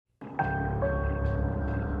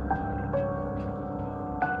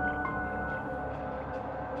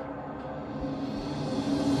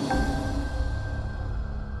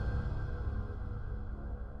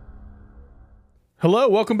Hello,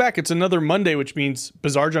 welcome back. It's another Monday, which means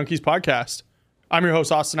Bizarre Junkeez Podcast. I'm your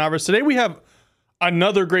host, Austin Alvarez. Today we have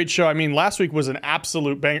another great show. I mean, last week was an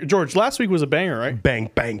absolute banger. George, last week was a banger, right?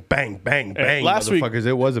 Bang, bang, bang, bang, bang. Last week,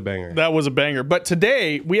 it was a banger. that was a banger. But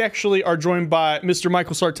today, we actually are joined by Mr.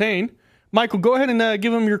 Michael Sartain. Michael, go ahead and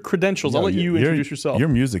give him your credentials. I'll let you introduce yourself. Your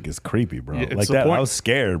music is creepy, bro. Yeah, like that, I was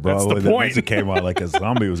scared, bro. That's the when point. the music came out, like a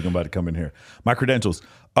zombie was about to come in here. My credentials.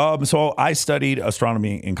 So I studied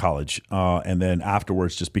astronomy in college, and then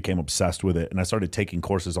afterwards just became obsessed with it. And I started taking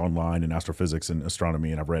courses online in astrophysics and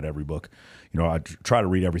astronomy, and I've read every book. You know, I try to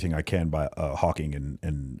read everything I can by Hawking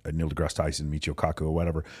and Neil deGrasse Tyson, Michio Kaku, or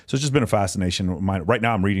whatever. So it's just been a fascination of mine. Right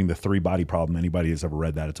now I'm reading The Three-Body Problem. Anybody has ever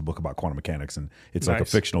read that? It's a book about quantum mechanics, and it's like a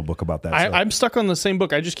fictional book about that. I'm stuck on the same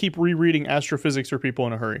book. I just keep rereading Astrophysics for People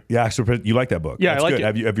in a Hurry. Yeah, you like that book? Yeah, That's I like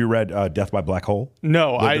good. it. Have you read Death by Black Hole?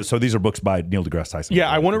 No, So these are books by Neil deGrasse Tyson. Yeah,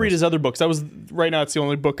 I want to read his other books. That was right now. It's the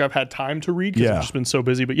only book I've had time to read because I've just been so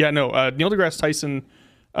busy. But yeah, no, Neil deGrasse Tyson.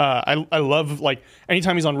 I love, like,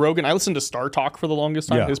 anytime he's on Rogan. I listen to Star Talk for the longest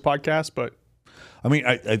time, his podcast. But I mean,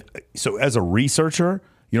 so as a researcher,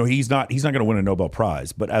 you know, he's not going to win a Nobel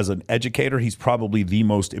Prize, but as an educator, he's probably the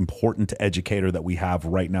most important educator that we have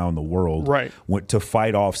right now in the world. Right. To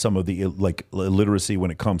fight off some of the illiteracy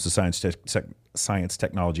when it comes to science,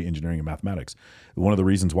 technology, engineering, and mathematics. One of the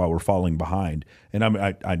reasons why we're falling behind, and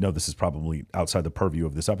I know this is probably outside the purview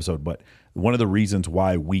of this episode, but one of the reasons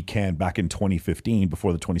why we can, back in 2015,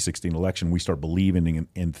 before the 2016 election, we start believing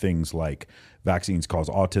in things like vaccines cause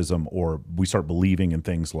autism, or we start believing in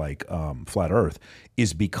things like flat Earth,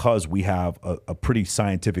 is because we have a pretty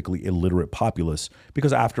scientifically illiterate populace.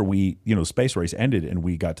 Because after space race ended and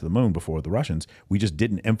we got to the moon before the Russians, we just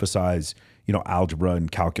didn't emphasize, algebra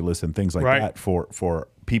and calculus and things like that for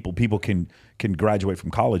people. People can graduate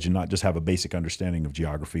from college and not just have a basic understanding of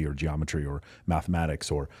geography or geometry or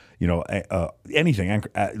mathematics or anything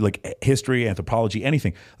like history, anthropology,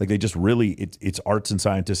 anything. Like they just really it's arts and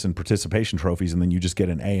scientists and participation trophies, and then you just get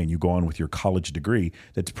an A and you go on with your college degree.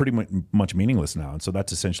 That's pretty much meaningless now, and so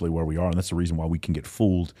that's essentially where we are, and that's the reason why we can get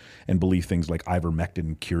fooled and believe things like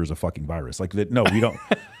ivermectin cures a fucking virus. Like that, no, we don't.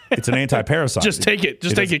 It's an anti-parasite. Just take it.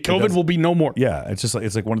 Just take it. COVID will be no more. Yeah, it's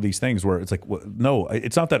like one of these things where it's like, no,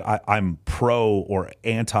 it's not that I'm pro or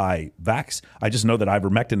anti-vax. I just know that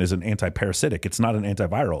ivermectin is an anti-parasitic. It's not an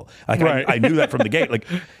antiviral. Like I knew that from the gate. Like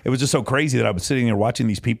it was just so crazy that I was sitting there watching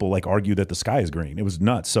these people like argue that the sky is green. It was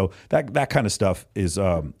nuts. So that kind of stuff is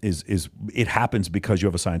it happens because you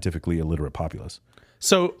have a scientifically illiterate populace.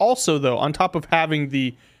 So also though, on top of having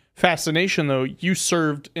the fascination, though, you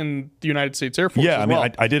served in the United States Air Force. Yeah,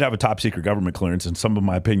 I did have a top secret government clearance, and some of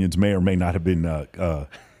my opinions may or may not have been.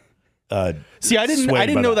 See, I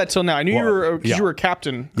didn't know that till now. I knew you were a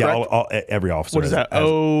captain. Correct? Yeah, every officer. What is that? I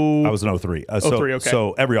was an 03. 03, okay.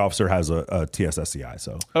 So every officer has a TSSCI.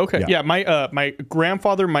 So okay, yeah. My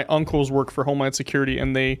grandfather, my uncles work for Homeland Security,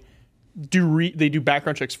 and they do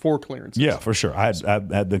background checks for clearance. Yeah, for sure. I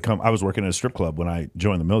was working at a strip club when I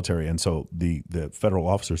joined the military, and so the federal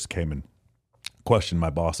officers came and questioned my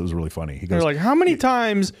boss. It was really funny. He goes, they're like, "How many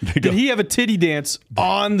times did he have a titty dance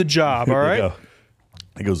on the job?" All right.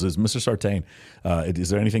 He goes, "Is Mr. Sartain, is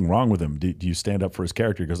there anything wrong with him? Do you stand up for his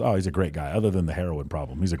character?" He goes, "Oh, he's a great guy. Other than the heroin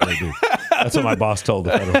problem, he's a great dude." That's what my boss told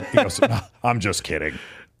the federal. He goes, "No, I'm just kidding."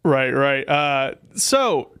 Right.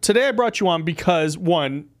 So today I brought you on because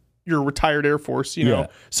one, you're a retired Air Force,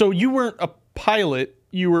 So you weren't a pilot.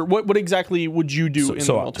 You were what exactly would you do in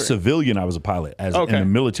the military? Civilian, I was a pilot. In the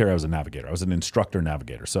military, I was a navigator. I was an instructor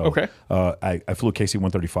navigator. So I flew a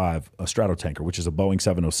KC-135, a Stratotanker, which is a Boeing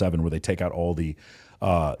 707, where they take out all the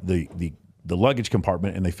luggage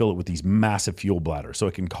compartment and they fill it with these massive fuel bladders. So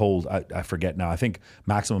it can hold, I forget now, I think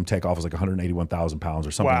maximum takeoff was like 181,000 pounds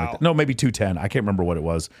or something like that. No, maybe 210. I can't remember what it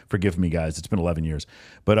was. Forgive me, guys. It's been 11 years.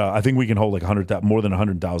 But I think we can hold like more than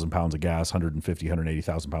 100,000 pounds of gas, 150,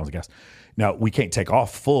 180,000 pounds of gas. Now, we can't take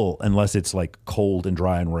off full unless it's like cold and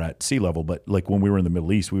dry and we're at sea level. But like when we were in the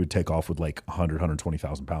Middle East, we would take off with like 100,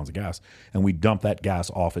 120,000 pounds of gas. And we dump that gas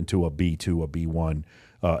off into a B2, a B1,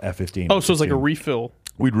 F-15. Oh, so it's like a refill.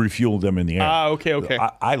 We'd refuel them in the air. Okay.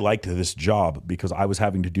 I liked this job because I was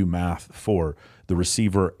having to do math for the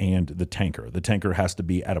receiver and the tanker. The tanker has to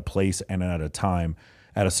be at a place and at a time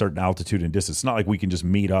at a certain altitude and distance. It's not like we can just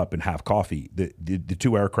meet up and have coffee. The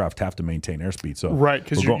two aircraft have to maintain airspeed. So right,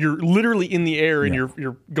 because you're literally in the air and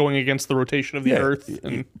you're going against the rotation of the Earth.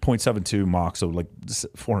 And 0.72 Mach, so like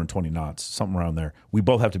 420 knots, something around there. We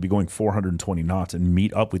both have to be going 420 knots and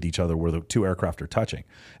meet up with each other where the two aircraft are touching.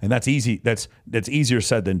 And that's easy. That's easier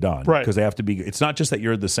said than done. Right. Because they have to be, it's not just that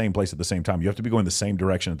you're at the same place at the same time. You have to be going the same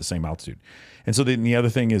direction at the same altitude. And so then the other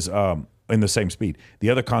thing is, in the same speed. The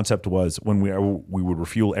other concept was when we would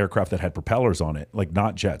refuel aircraft that had propellers on it, like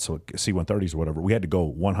not jets, so C-130s or whatever, we had to go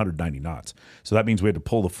 190 knots. So that means we had to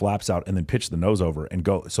pull the flaps out and then pitch the nose over and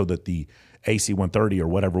go so that the AC-130 or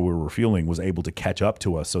whatever we were refueling was able to catch up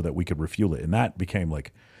to us so that we could refuel it. And that became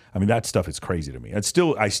like, I mean, that stuff is crazy to me. I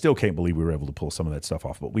still can't believe we were able to pull some of that stuff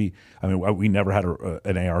off. But we never had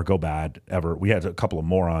an AR go bad ever. We had a couple of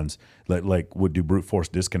morons that like would do brute force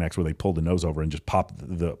disconnects where they pulled the nose over and just pop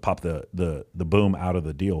the boom out of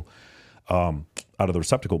the deal, out of the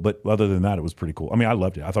receptacle. But other than that, it was pretty cool. I mean, I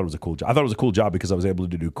loved it. I thought it was a cool job. I thought it was a cool job because I was able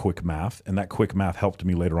to do quick math, and that quick math helped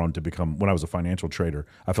me later on to become, when I was a financial trader,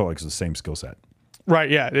 I felt like it was the same skill set.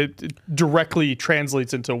 Right, yeah. It directly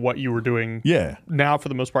translates into what you were doing now for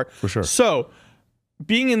the most part. For sure. So,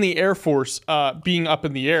 being in the Air Force, being up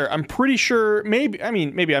in the air, I'm pretty sure, maybe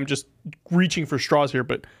I'm just reaching for straws here,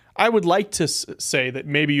 but I would like to say that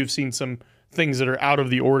maybe you've seen some things that are out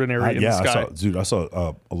of the ordinary in the sky. I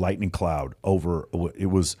saw a lightning cloud over,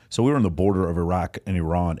 so we were on the border of Iraq and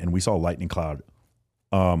Iran, and we saw a lightning cloud.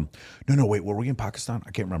 Wait, were we in Pakistan?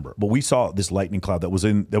 I can't remember. But we saw this lightning cloud that was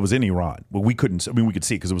in Iran. But we couldn't, we could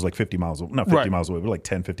see it because it was like 50 miles, not 50 miles away, but like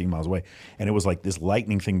 10, 15 miles away. And it was like this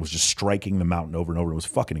lightning thing was just striking the mountain over and over. It was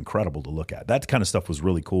fucking incredible to look at. That kind of stuff was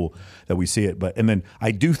really cool that we see it. And then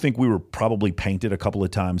I do think we were probably painted a couple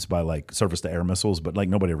of times by like surface to air missiles, but like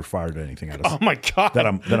nobody ever fired anything at us. Oh my God. That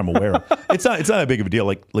I'm aware of. It's not that big of a deal.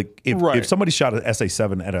 Like if somebody shot an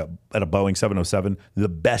SA-7 at a Boeing 707, the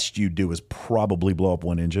best you do is probably blow up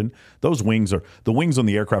one engine. Those wings on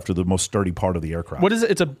the aircraft are the most sturdy part of the aircraft. What is it?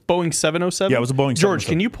 It's a Boeing 707? Yeah, it was a Boeing 707. George,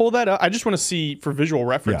 can you pull that up? I just want to see for visual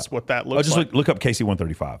reference what that looks like. Just look up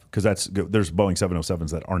KC-135 because there's Boeing 707s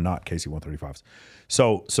that are not KC-135s.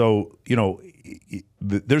 So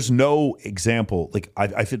there's no example. Like I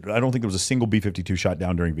don't think there was a single B-52 shot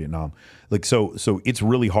down during Vietnam. Like so it's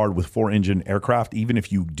really hard with 4-engine aircraft. Even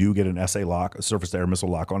if you do get an SA lock, a surface to air missile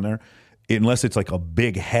lock on there, unless it's like a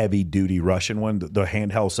big, heavy-duty Russian one, the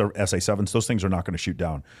handheld SA-7s, those things are not going to shoot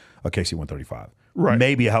down a KC-135. Right.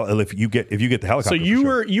 Maybe if you get the helicopter. So you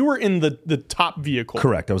were in the top vehicle.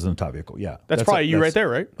 Correct. I was in the top vehicle. Yeah. That's probably you right there,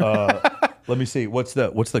 right? Let me see. What's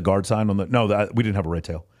the guard sign on the? No, we didn't have a red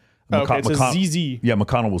tail. Okay, it's a ZZ. Yeah,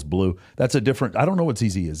 McConnell was blue. That's a different. I don't know what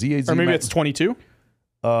ZZ is. ZAZ. Or maybe it's 22.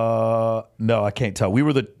 No, I can't tell. We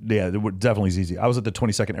were definitely ZZ. I was at the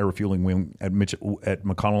 22nd Air Refueling Wing at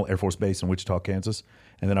McConnell Air Force Base in Wichita, Kansas,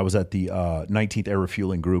 and then I was at the 19th Air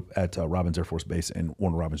Refueling Group at Robbins Air Force Base in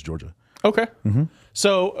Warner Robins, Georgia. Okay. Mm-hmm.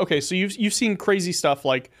 So you've seen crazy stuff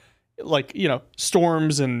like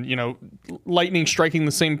storms and lightning striking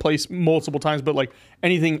the same place multiple times, but like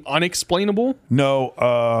anything unexplainable? No,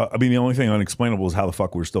 I mean the only thing unexplainable is how the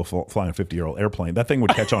fuck we were still flying a 50-year-old airplane. That thing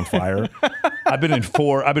would catch on fire. I've been in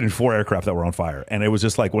four aircraft that were on fire, and it was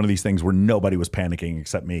just like one of these things where nobody was panicking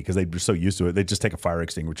except me because they were so used to it. They just take a fire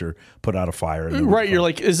extinguisher, put out a fire, and right. You're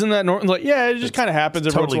like, isn't that normal? Like, yeah, it just kind of happens.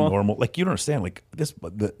 It's totally normal. Like you don't understand. Like this,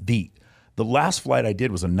 the last flight I did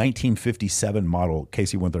was a 1957 model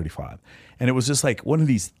KC-135, and it was just like one of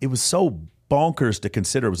these. It was so bonkers to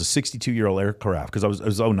consider. It was a 62-year-old aircraft because it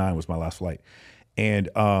was 09 was my last flight, and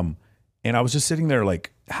I was just sitting there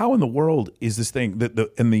like, how in the world is this thing? The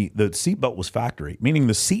seatbelt was factory, meaning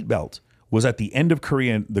the seatbelt was at the end of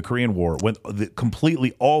the Korean War when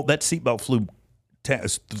completely all that seatbelt flew.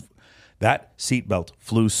 That seatbelt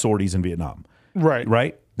flew sorties in Vietnam.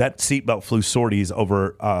 Right. That seatbelt flew sorties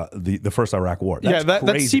over the first Iraq War. That's that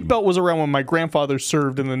seatbelt was around when my grandfather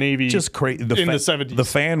served in the Navy. Just crazy. In the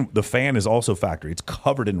 70s. The fan is also factory. It's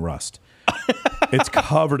covered in rust. It's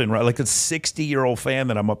covered in rust. Like a 60-year-old fan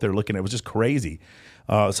that I'm up there looking at. It was just crazy.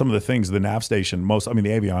 Some of the things, the nav station, the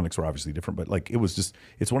avionics were obviously different, but like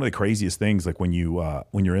it's one of the craziest things. Like when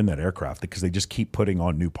you're in that aircraft because they just keep putting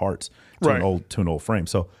on new parts to an old frame.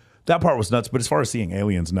 So. That part was nuts, but as far as seeing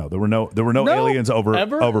aliens, no, there were no aliens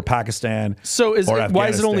over Pakistan. So why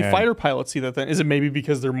is it only fighter pilots see that? Then is it maybe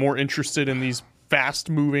because they're more interested in these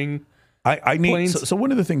fast moving? Planes? So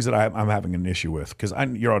one of the things that I'm having an issue with because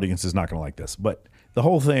your audience is not going to like this, but the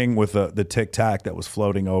whole thing with the Tic Tac that was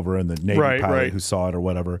floating over and the Navy pilot who saw it or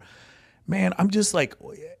whatever, man, I'm just like.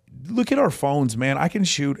 Look at our phones, man. I can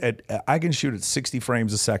shoot at 60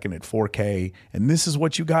 frames a second at 4K, and this is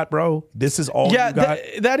what you got, bro. This is all you got.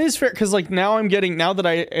 That is fair because like now that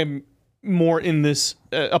I am more in this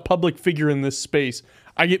a public figure in this space,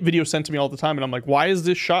 I get video sent to me all the time, and I'm like, why is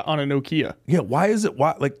this shot on a Nokia? Yeah, why is it?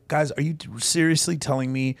 Why, like, guys, are you seriously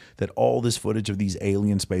telling me that all this footage of these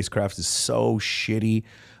alien spacecrafts is so shitty?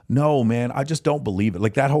 No, man, I just don't believe it.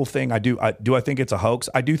 Like that whole thing, I think it's a hoax.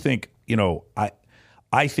 I do think,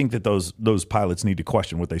 I think that those pilots need to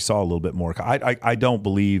question what they saw a little bit more. I don't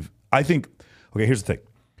believe I think, okay, here's the thing.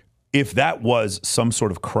 If that was some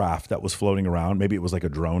sort of craft that was floating around, maybe it was like a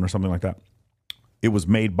drone or something like that, it was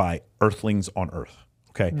made by Earthlings on Earth.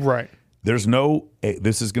 Okay. Right. There's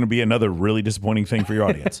this is going to be another really disappointing thing for your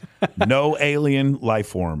audience. No alien life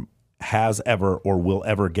form has ever or will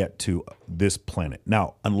ever get to this planet.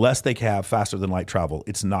 Now, unless they have faster than light travel,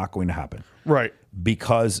 it's not going to happen. Right.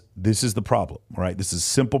 Because this is the problem, right? This is a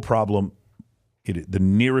simple problem. The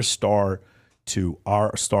nearest star to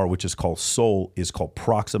our star, which is called Sol, is called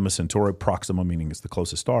Proxima Centauri. Proxima meaning it's the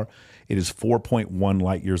closest star. It is 4.1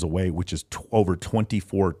 light years away, which is over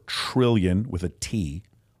 24 trillion with a T,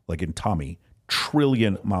 like in Tommy,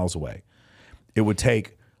 trillion miles away. It would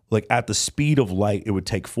take, like at the speed of light, it would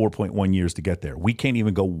take 4.1 years to get there. We can't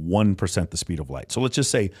even go 1% the speed of light. So let's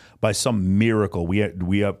just say by some miracle, we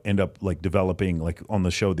end up like developing, like on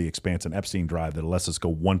the show The Expanse, an Epstein drive that lets us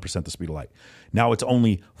go 1% the speed of light. Now it's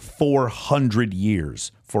only 400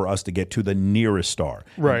 years for us to get to the nearest star.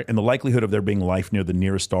 Right. And the likelihood of there being life near the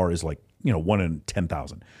nearest star is like, 1 in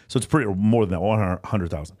 10,000. So it's pretty more than that,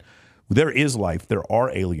 100,000. There is life. There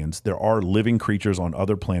are aliens. There are living creatures on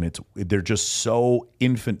other planets. They're just so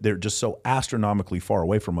they're just so astronomically far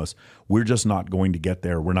away from us. We're just not going to get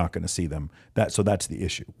there. We're not going to see them. So that's the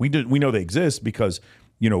issue. We know they exist because,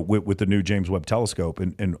 with the new James Webb Telescope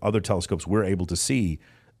and other telescopes, we're able to see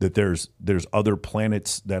that there's other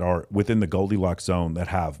planets that are within the Goldilocks zone that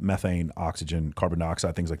have methane, oxygen, carbon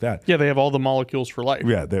dioxide, things like that. Yeah, they have all the molecules for life.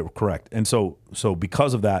 Yeah, they're correct. And so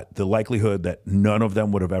because of that, the likelihood that none of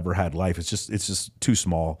them would have ever had life, it's just too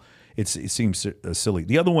small. It seems silly.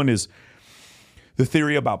 The other one is the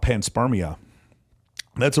theory about panspermia.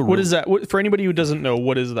 What is that? For anybody who doesn't know,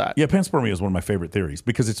 what is that? Yeah, panspermia is one of my favorite theories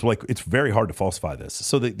because it's very hard to falsify this.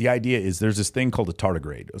 So the idea is there's this thing called a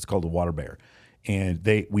tardigrade. It's called a water bear. And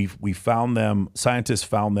we found them. Scientists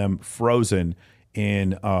found them frozen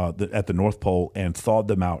at the North Pole and thawed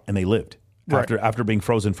them out, and they lived after being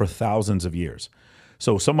frozen for thousands of years.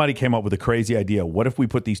 So somebody came up with a crazy idea. What if we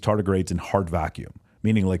put these tardigrades in hard vacuum?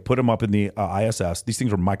 Meaning, like, put them up in the ISS. These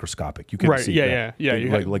things are microscopic. You can't see them.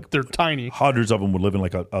 Yeah. They're tiny. Hundreds of them would live in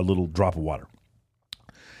like a little drop of water.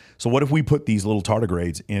 So what if we put these little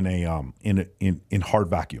tardigrades in hard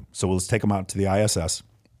vacuum? So let's take them out to the ISS.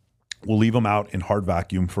 We'll leave them out in hard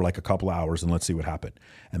vacuum for like a couple of hours and let's see what happened.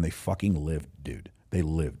 And they fucking lived, dude. They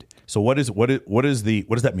lived. So what does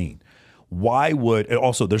that mean? Why would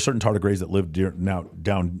also there's certain tardigrades that live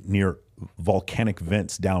down near volcanic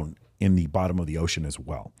vents down in the bottom of the ocean as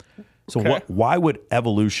well. So why would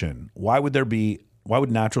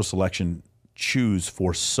natural selection choose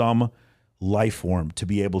for some life form to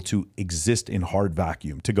be able to exist in hard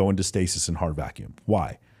vacuum, to go into stasis in hard vacuum?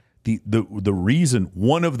 Why? The reason,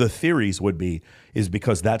 one of the theories is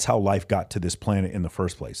because that's how life got to this planet in the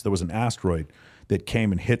first place. There was an asteroid that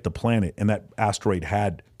came and hit the planet, and that asteroid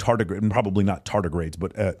had tardigrades, probably not tardigrades,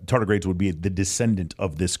 but tardigrades would be the descendant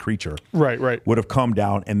of this creature. Right. Would have come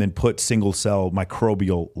down and then put single cell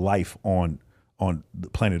microbial life on the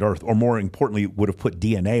planet Earth, or more importantly, would have put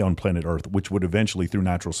DNA on planet Earth, which would eventually, through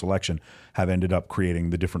natural selection, have ended up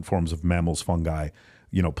creating the different forms of mammals, fungi,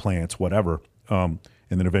 plants, whatever.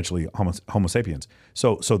 And then eventually Homo sapiens.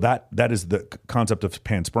 So that is the concept of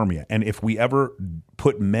panspermia. And if we ever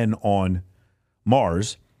put men on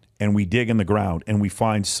Mars and we dig in the ground and we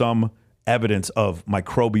find some evidence of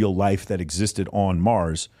microbial life that existed on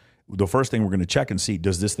Mars, the first thing we're going to check and see,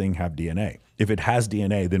 does this thing have DNA? If it has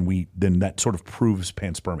DNA, then that sort of proves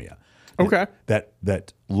panspermia. Okay.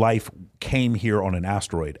 That life came here on an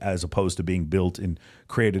asteroid as opposed to being built and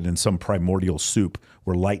created in some primordial soup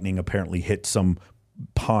where lightning apparently hit some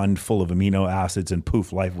pond full of amino acids and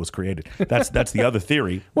poof, life was created. That's the other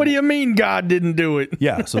theory. What do you mean God didn't do it?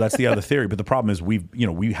 Yeah, so that's the other theory. But the problem is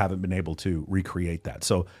we haven't been able to recreate that.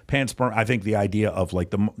 So panspermia, I think the idea of like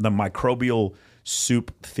the microbial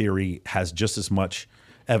soup theory has just as much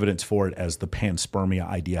evidence for it as the panspermia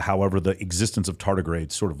idea. However, the existence of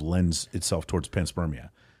tardigrades sort of lends itself towards panspermia.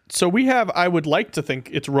 So we have, I would like to think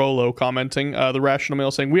it's Rolo commenting, the Rational Mail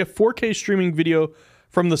saying, we have 4K streaming video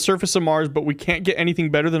from the surface of Mars, but we can't get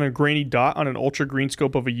anything better than a grainy dot on an ultra green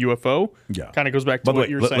scope of a UFO. Yeah, kind of goes back to what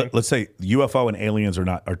you're saying. Let's say UFO and aliens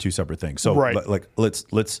are two separate things. So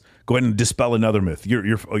let's go ahead and dispel another myth.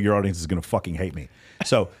 Your audience is going to fucking hate me.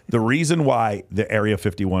 So the reason why the Area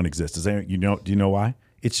 51 exists is, do you know why?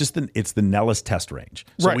 It's just it's the Nellis test range.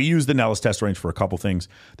 So we use the Nellis test range for a couple things.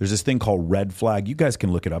 There's this thing called Red Flag. You guys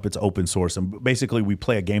can look it up. It's open source. And basically we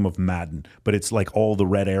play a game of Madden, but it's like all the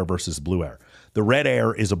red air versus blue air. The red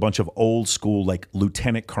air is a bunch of old school, like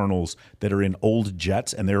lieutenant colonels that are in old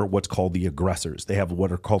jets, and they're what's called the aggressors. They have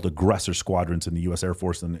what are called aggressor squadrons in the U.S. Air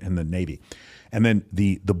Force and the Navy. And then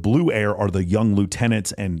the blue air are the young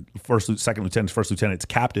lieutenants and second lieutenants, first lieutenants,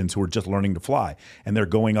 captains who are just learning to fly. And they're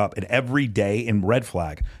going up. And every day in red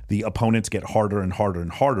flag, the opponents get harder and harder and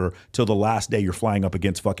harder till the last day you're flying up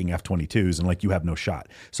against fucking F-22s and like you have no shot.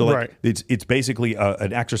 So like it's basically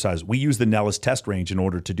an exercise. We use the Nellis test range in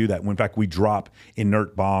order to do that. In fact, we drop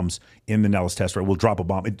inert bombs in the Nellis test range. We'll drop a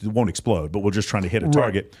bomb. It won't explode, but we're just trying to hit a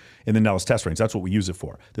target in the Nellis test range. That's what we use it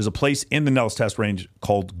for. There's a place in the Nellis test range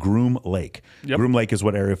called Groom Lake. Yep. Groom Lake is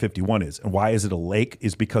what Area 51 is. And why is it a lake?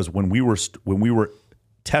 Is because when we were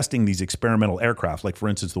testing these experimental aircraft, like for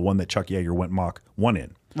instance, the one that Chuck Yeager went Mach 1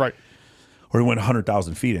 in. Right. Or he went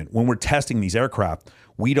 100,000 feet in. When we're testing these aircraft,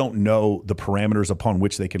 we don't know the parameters upon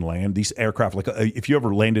which they can land. These aircraft, like if you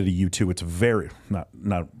ever landed a U-2, it's very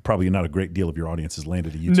probably not a great deal of your audience has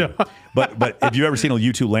landed a U-2. No. but if you've ever seen a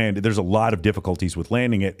U-2 land, there's a lot of difficulties with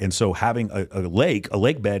landing it. And so having a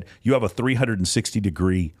lake bed, you have a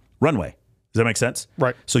 360-degree runway. Does that make sense?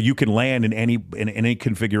 Right. So you can land in any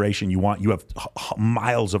configuration you want. You have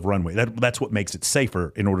miles of runway. That's what makes it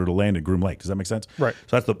safer in order to land at Groom Lake. Does that make sense? Right.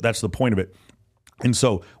 So that's the point of it. And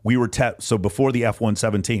so we were so before the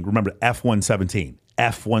F-117. Remember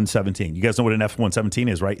F-117. You guys know what an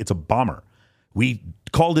F-117 is, right? It's a bomber. We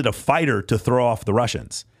called it a fighter to throw off the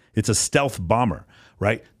Russians. It's a stealth bomber,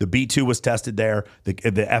 right? The B-2 was tested there. The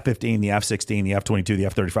F-15, the F-16, the F-22, the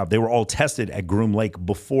F-35, they were all tested at Groom Lake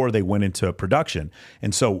before they went into production.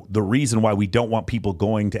 And so the reason why we don't want people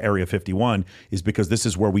going to Area 51 is because this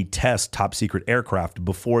is where we test top secret aircraft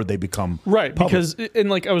before they become public. Because and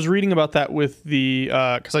like I was reading about that with the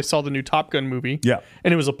because I saw the new Top Gun movie. Yeah.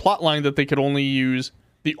 And it was a plot line that they could only use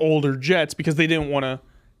the older jets because they didn't want to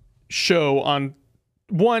show on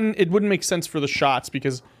one. It wouldn't make sense for the shots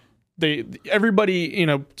because everybody,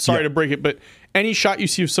 sorry to break it, but any shot you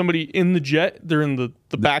see of somebody in the jet, they're in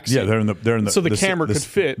the back seat. Yeah, they're in the so the camera could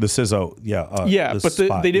fit. The CISO,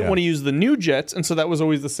 but they didn't want to use the new jets, and so that was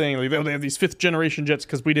always the saying. Like, they have these 5th generation jets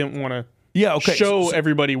because we didn't want to show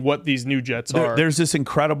everybody what these new jets are. There's this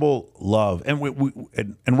incredible love, and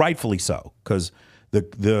rightfully so, because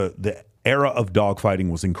the era of dogfighting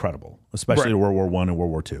was incredible, especially World War I and World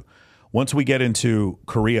War II. Once we get into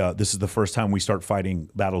Korea, this is the first time we start fighting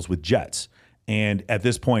battles with jets. And at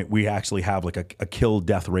this point, we actually have like a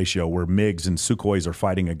kill-death ratio where MiGs and Sukhois are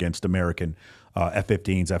fighting against American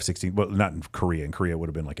F-15s, F-16. Well, not in Korea. In Korea, it would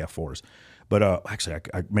have been like F-4s. But actually,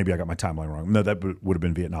 maybe I got my timeline wrong. No, that would have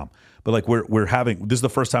been Vietnam. But like this is the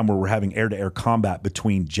first time where we're having air-to-air combat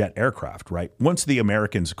between jet aircraft, right? Once the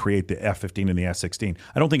Americans create the F-15 and the F-16,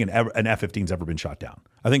 I don't think an F-15's ever been shot down.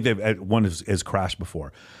 I think one has crashed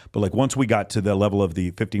before. But like once we got to the level of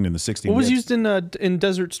the 15 and the 16. What was used in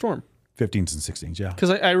Desert Storm? 15s and 16s, yeah. Because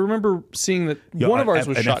I remember seeing that one of ours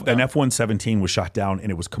was shot down. An F-117 was shot down,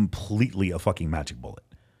 and it was completely a fucking magic bullet.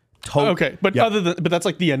 Okay, but but that's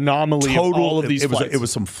like the anomaly of all of these flights. It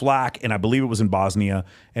was some flak, and I believe it was in Bosnia,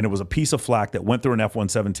 and it was a piece of flak that went through an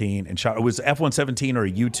F-117 and shot. It was F-117 or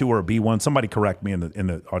a U-2 or a B-1. Somebody correct me in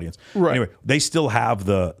the audience. Right. Anyway, they still have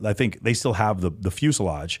the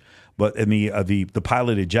fuselage, but the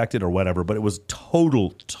pilot ejected or whatever. But it was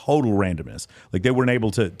total randomness. Like they weren't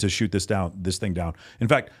able to shoot this thing down. In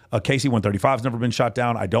fact, a KC-135 has never been shot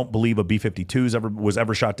down. I don't believe a B-52 was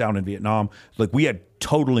ever shot down in Vietnam. Like we had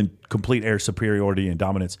total and complete air superiority and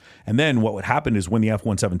dominance. And then what would happen is when the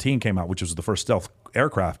F-117 came out, which was the first stealth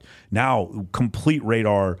aircraft, now complete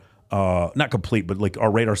radar. Not complete, but like our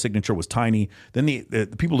radar signature was tiny. Then the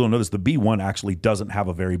people don't know this. The B-1 actually doesn't have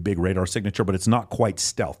a very big radar signature, but it's not quite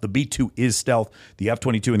stealth. The B-2 is stealth. The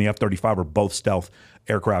F-22 and the F-35 are both stealth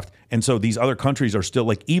aircraft. And so these other countries are still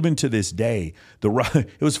like, even to this day,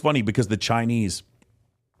 it was funny because the Chinese,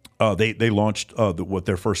 they launched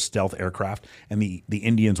their first stealth aircraft, and the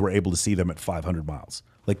Indians were able to see them at 500 miles.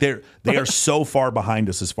 Like they are so far behind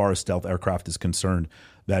us as far as stealth aircraft is concerned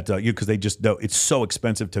that because they just know it's so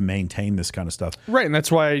expensive to maintain this kind of stuff. Right, and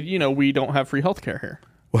that's why we don't have free healthcare here.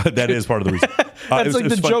 Well, that is part of the reason. That's like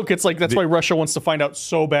the joke. It's like that's why Russia wants to find out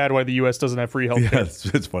so bad why the U.S. doesn't have free healthcare.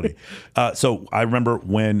 Yeah, it's funny. So I remember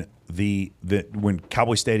when when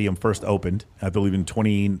Cowboy Stadium first opened, I believe in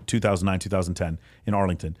 2009, 2010 in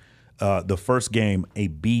Arlington, the first game, a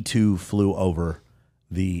B-2 flew over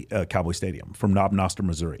the Cowboy Stadium from Knob Noster,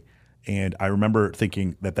 Missouri. And I remember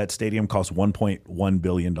thinking that stadium cost $1.1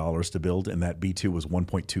 billion to build, and that B-2 was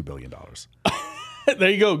 $1.2 billion. There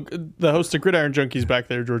you go. The host of Gridiron Junkeez back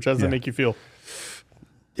there, George. How does that make you feel?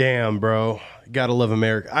 Damn, bro. Gotta love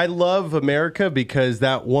America. I love America because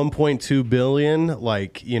that 1.2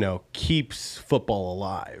 billion, keeps football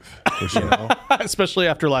alive. You know? Especially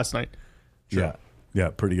after last night. Sure. Yeah,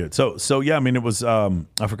 pretty good. So yeah, I mean, it was. I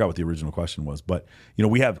forgot what the original question was, but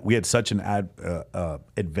we had such an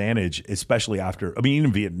advantage, especially after. I mean, even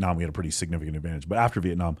in Vietnam, we had a pretty significant advantage, but after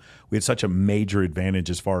Vietnam, we had such a major advantage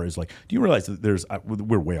as far as do you realize that there's?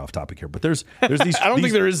 We're way off topic here, but there's these. I don't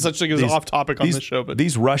think there is such thing as off topic on this show, but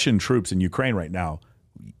these Russian troops in Ukraine right now,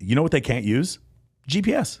 you know what they can't use?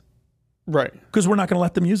 GPS, right? Because we're not going to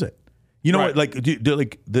let them use it. You know what? Like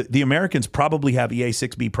the Americans probably have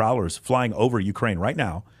EA-6B prowlers flying over Ukraine right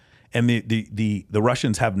now, and the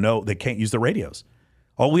Russians they can't use the radios.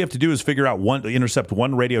 All we have to do is intercept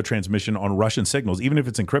one radio transmission on Russian signals, even if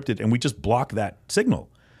it's encrypted, and we just block that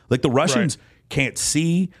signal. Like the Russians can't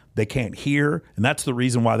see, they can't hear, and that's the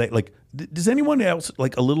reason why they Does anyone else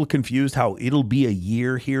a little confused how it'll be a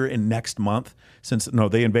year here in next month?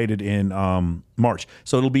 They invaded in March,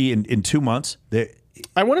 so it'll be in 2 months.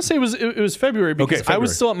 I want to say it was February because February. I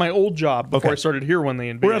was still at my old job before I started here when they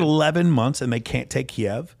invaded. We're at 11 months and they can't take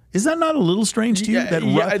Kiev. Is that not a little strange to you?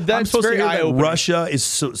 That's very eye-opening. Russia is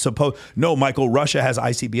supposed. No, Michael. Russia has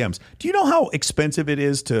ICBMs. Do you know how expensive it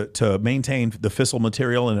is to maintain the fissile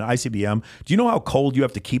material in an ICBM? Do you know how cold you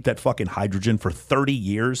have to keep that fucking hydrogen for 30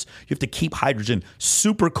 years? You have to keep hydrogen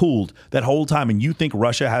super cooled that whole time. And you think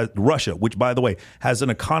Russia, which by the way has an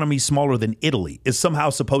economy smaller than Italy, is somehow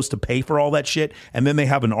supposed to pay for all that shit? And then they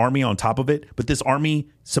have an army on top of it. But this army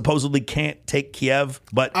supposedly can't take Kiev.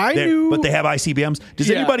 But they have ICBMs.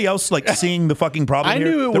 Does anybody else seeing the fucking problem here?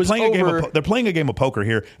 Knew it was over. They're playing a game of poker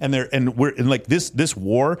here, and this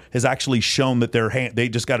war has actually shown that they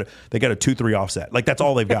got a 2-3 offset. That's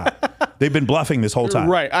all they've got. They've been bluffing this whole time.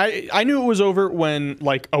 Right. I knew it was over when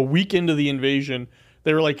a week into the invasion,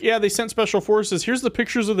 they were like, yeah, they sent special forces. Here's the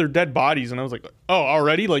pictures of their dead bodies, and I was like, oh,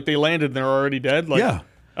 already? They landed and they're already dead? Yeah.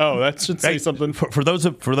 Oh, that should say something. For those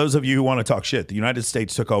of you who want to talk shit, the United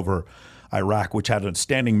States took over Iraq, which had a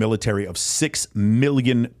standing military of 6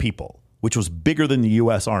 million people, which was bigger than the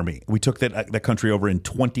U.S. Army. We took that country over in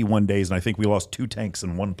 21 days, and I think we lost 2 tanks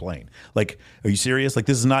and 1 plane. Are you serious?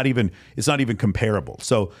 This is not even comparable.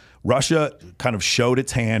 So Russia kind of showed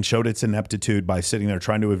its hand, showed its ineptitude by sitting there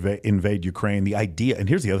trying to invade Ukraine. The idea, and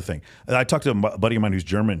here's the other thing. I talked to a buddy of mine who's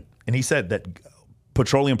German, and he said that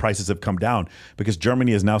petroleum prices have come down because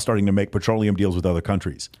Germany is now starting to make petroleum deals with other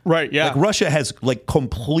countries. Right, yeah. Russia has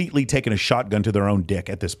completely taken a shotgun to their own dick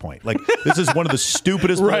at this point. This is one of the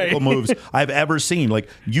stupidest political moves I've ever seen.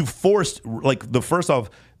 You forced,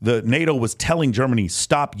 the NATO was telling Germany,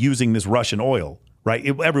 stop using this Russian oil. Right,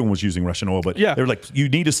 everyone was using Russian oil, but they were like, "You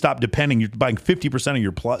need to stop depending. You're buying 50% of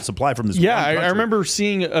your supply from this." Yeah, I remember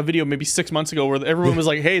seeing a video maybe 6 months ago where everyone was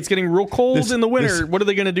like, "Hey, it's getting real cold in the winter. What are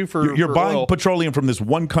they going to do for?" You're buying oil? Petroleum from this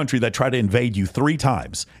one country that tried to invade you 3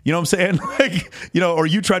 times. You know what I'm saying? Or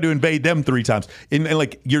you tried to invade them 3 times, and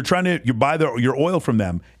you're trying to buy your oil from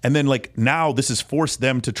them, and then now this has forced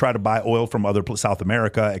them to try to buy oil from other South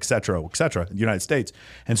America, et cetera, the United States,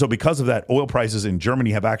 and so because of that, oil prices in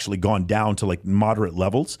Germany have actually gone down to moderate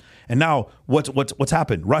levels. And now what's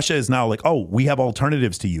happened? Russia is now oh, we have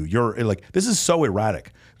alternatives to you. You're this is so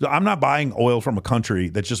erratic. I'm not buying oil from a country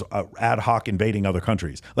that's just ad hoc invading other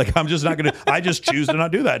countries. I'm just not going to. I just choose to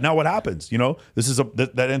not do that. Now what happens? This is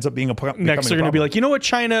that ends up being a next. They're going to be like, you know what,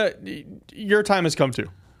 China, your time has come to.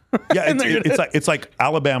 Yeah, it's like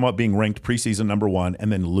Alabama being ranked preseason number 1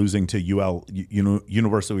 and then losing to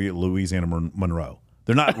University of Louisiana Monroe.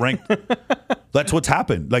 They're not ranked. That's what's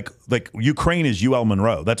happened. Ukraine is UL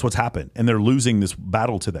Monroe. That's what's happened, and they're losing this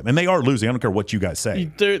battle to them, and they are losing. I don't care what you guys say.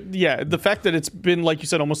 The fact that it's been, like you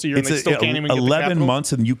said, almost a year, and they still can't even get 11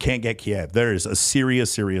 months, and you can't get Kiev. There is a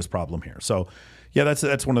serious problem here. So, yeah,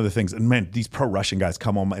 that's one of the things. And man, these pro-Russian guys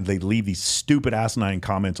come on and they leave these stupid asinine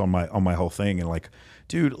comments on my whole thing, and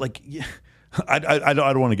dude, yeah. I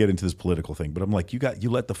don't want to get into this political thing, but I'm you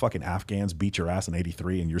let the fucking Afghans beat your ass in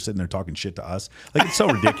 '83, and you're sitting there talking shit to us. It's so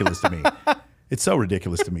ridiculous to me. It's so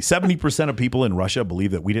ridiculous to me. 70% of people in Russia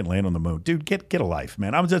believe that we didn't land on the moon. Dude, get a life,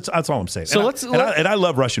 man. That's all I'm saying. So I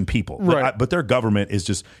love Russian people, right? But their government is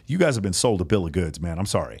just, you guys have been sold a bill of goods, man. I'm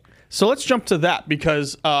sorry. So let's jump to that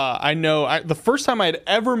because I know the first time I had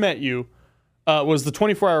ever met you was the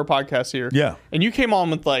 24-hour podcast here. Yeah. And you came on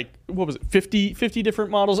with what was it, 50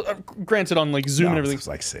 different models? Granted on Zoom and everything. It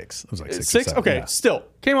was 6. It was 6. 6? Okay, yeah. Still.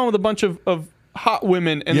 Came on with a bunch of hot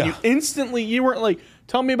women, and you instantly, you weren't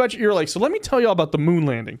tell me about you. You're so let me tell you all about the moon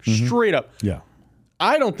landing. Mm-hmm. Straight up. Yeah.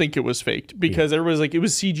 I don't think it was faked because everybody's it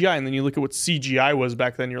was CGI, and then you look at what CGI was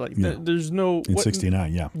back then, you're there's no... In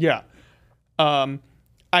 69, yeah. Yeah.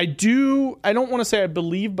 I don't want to say I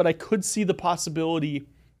believe, but I could see the possibility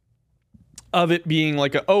of it being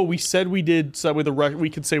like we said we did, so that way we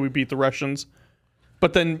could say we beat the Russians.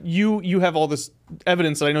 But then you have all this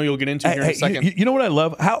evidence that I know you'll get into here in a second. You know what I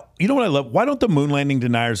love? Why don't the moon landing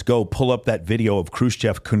deniers go pull up that video of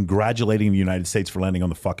Khrushchev congratulating the United States for landing on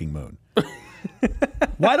the fucking moon?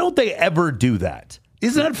 Why don't they ever do that?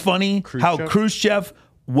 Isn't that funny? How Khrushchev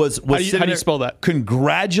was how do you spell that?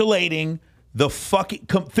 Congratulating the fucking.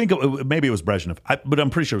 Think of it, maybe it was Brezhnev, but I'm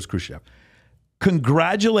pretty sure it was Khrushchev.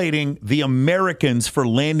 Congratulating the Americans for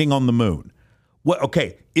landing on the moon.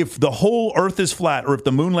 Okay, if the whole Earth is flat or if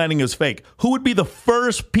the moon landing is fake, who would be the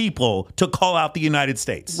first people to call out the United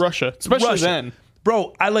States? Russia, especially then.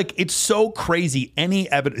 Bro, it's so crazy. Any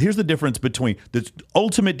evidence? Here's the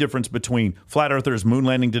ultimate difference between flat earthers, moon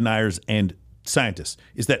landing deniers, and scientists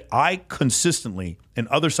is that I consistently, and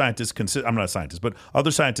other scientists, I'm not a scientist, but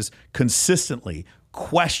other scientists consistently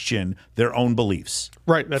question their own beliefs.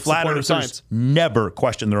 Right, that's flat the point earthers of science. Never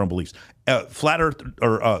question their own beliefs. Flat Earth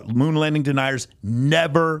or moon landing deniers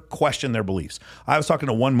never question their beliefs. I was talking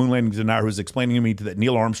to one moon landing denier who was explaining to me that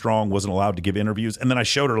Neil Armstrong wasn't allowed to give interviews, and then I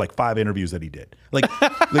showed her like 5 interviews that he did. Like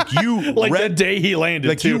you like the day he landed.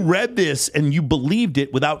 Like too. You read this and you believed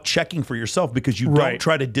it without checking for yourself because you don't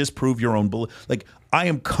try to disprove your own belief. Like I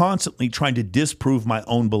am constantly trying to disprove my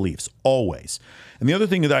own beliefs always. And the other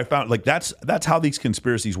thing that I found, like that's how these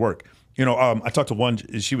conspiracies work. You know, I talked to one.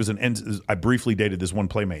 She was I briefly dated this one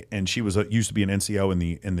playmate, and she was used to be an NCO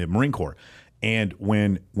in the Marine Corps. And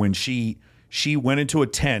when she went into a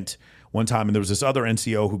tent one time, and there was this other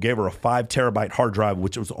NCO who gave her a 5 terabyte hard drive,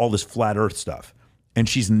 which was all this flat Earth stuff, and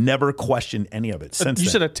she's never questioned any of it since. You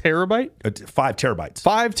said a terabyte? 5 terabytes.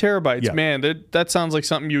 5 terabytes, yeah. Man. That sounds like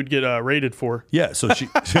something you would get rated for. Yeah. So she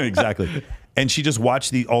exactly. And she just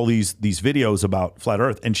watched all these videos about flat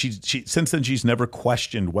Earth, and she since then she's never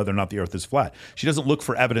questioned whether or not the Earth is flat. She doesn't look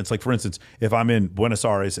for evidence. Like for instance, if I'm in Buenos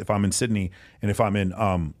Aires, if I'm in Sydney, and if I'm in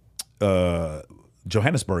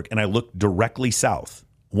Johannesburg, and I look directly south,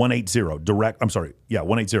 180 direct. I'm sorry, yeah,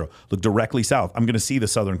 180. Look directly south. I'm going to see the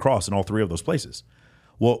Southern Cross in all 3 of those places.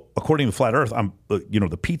 Well, according to flat Earth, I'm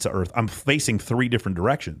the pizza Earth. I'm facing 3 different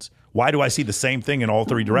directions. Why do I see the same thing in all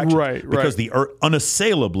 3 directions? Right. Because the Earth,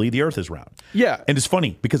 unassailably, the Earth is round. Yeah. And it's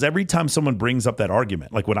funny because every time someone brings up that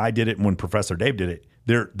argument, like when I did it and when Professor Dave did it,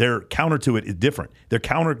 their counter to it is different. Their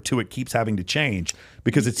counter to it keeps having to change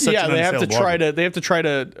because it's such an unassailable argument. They have to try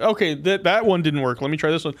to. Okay, that one didn't work. Let me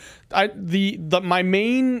try this one. My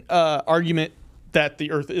main argument that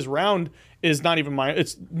the Earth is round is not even mine.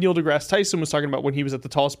 It's Neil deGrasse Tyson was talking about when he was at the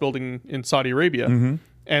tallest building in Saudi Arabia,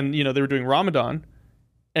 and they were doing Ramadan,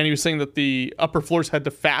 and he was saying that the upper floors had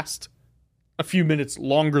to fast a few minutes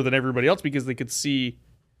longer than everybody else because they could see,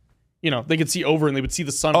 they could see over and they would see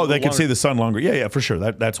the sun. Oh, they could see the sun longer. Yeah, for sure.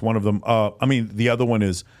 That's one of them. I mean, the other one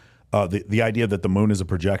is the idea that the moon is a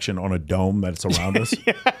projection on a dome that's around us.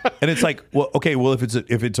 Yeah. And it's like,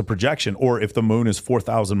 if it's a projection, or if the moon is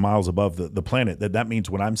 4,000 miles above the planet, that means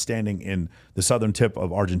when I'm standing in the southern tip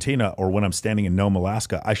of Argentina or when I'm standing in Nome,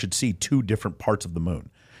 Alaska, I should see 2 different parts of the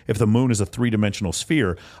moon. If the moon is a 3-dimensional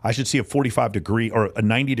sphere, I should see a 45-degree or a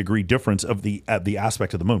 90-degree difference of the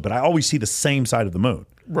aspect of the moon. But I always see the same side of the moon,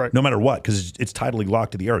 right? No matter what, because it's tidally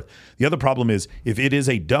locked to the Earth. The other problem is if it is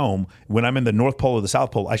a dome, when I'm in the North Pole or the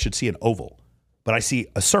South Pole, I should see an oval, but I see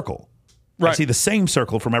a circle. Right. I see the same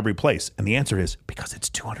circle from every place, and the answer is because it's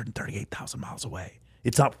 238,000 miles away.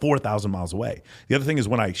 It's not 4,000 miles away. The other thing is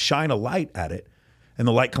when I shine a light at it, and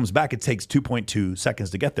the light comes back, it takes 2.2 seconds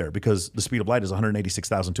to get there because the speed of light is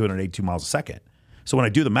 186,282 miles a second. So when I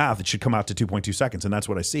do the math, it should come out to 2.2 seconds, and that's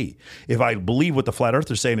what I see. If I believe what the flat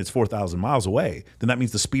earthers saying it's 4,000 miles away, then that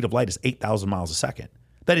means the speed of light is 8,000 miles a second.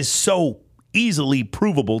 That is so easily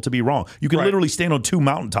provable to be wrong. You can literally stand on 2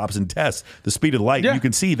 mountaintops and test the speed of light. Yeah. You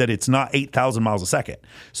can see that it's not 8,000 miles a second.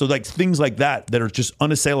 So like things like that are just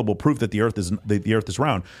unassailable proof that the Earth is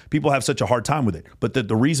round. People have such a hard time with it. But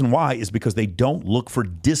the reason why is because they don't look for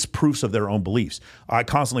disproofs of their own beliefs. I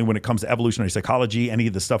constantly, when it comes to evolutionary psychology, any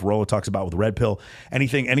of the stuff Rollo talks about with Red Pill,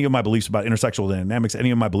 any of my beliefs about intersexual dynamics,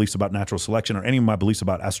 any of my beliefs about natural selection, or any of my beliefs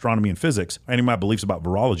about astronomy and physics, or any of my beliefs about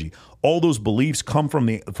virology, all those beliefs come from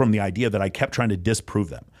the idea that I kept trying to disprove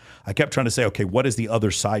them. I kept trying to say, okay, what is the other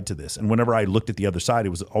side to this? And whenever I looked at the other side, it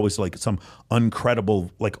was always like some uncredible,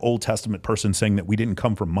 like Old Testament person saying that we didn't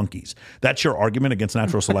come from monkeys. That's your argument against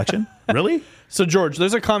natural selection? Really? So George,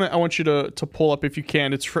 there's a comment I want you to pull up if you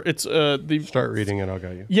can. Start reading it. I'll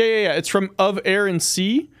guide you. Yeah. It's from Of Air and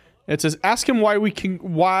Sea. It says, ask him why we can't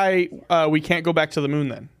go back to the moon.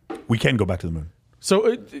 Then we can go back to the moon. So,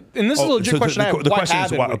 and this is a legit question. The question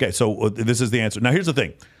is why. Okay, so this is the answer. Now, here's the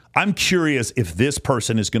thing. I'm curious if this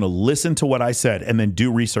person is going to listen to what I said and then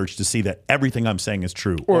do research to see that everything I'm saying is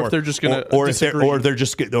true, or if they're just going to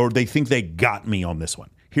disagree, or they think they got me on this one.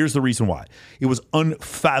 Here's the reason why. It was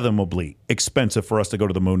unfathomably expensive for us to go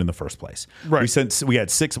to the moon in the first place. Right. We had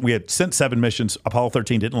sent 7 missions. Apollo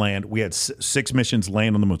 13 didn't land. We had 6 missions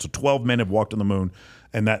land on the moon. So 12 men have walked on the moon.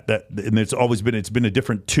 And it's been a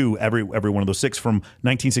different 2 every one of those 6 from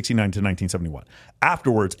 1969 to 1971.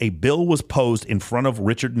 Afterwards, a bill was posed in front of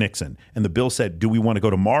Richard Nixon, and the bill said, do we want to go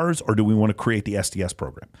to Mars or do we want to create the SDS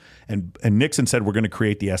program? And Nixon said, we're going to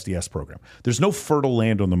create the SDS program. There's no fertile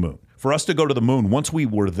land on the moon. For us to go to the moon, once we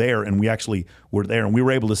were there and we actually were there and we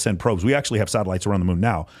were able to send probes, we actually have satellites around the moon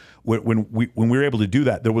now. When we were able to do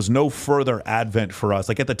that, there was no further advent for us.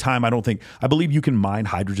 Like at the time, I believe you can mine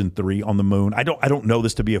hydrogen-3 on the moon. I don't know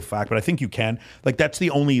this to be a fact, but I think you can. Like that's the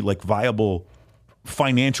only like viable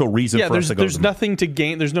financial reason for us to go. There's nothing to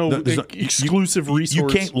gain. There's no exclusive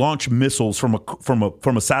resource. You can't launch missiles from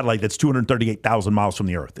a satellite that's 238,000 miles from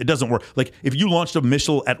the Earth. It doesn't work. Like if you launched a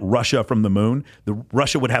missile at Russia from the moon,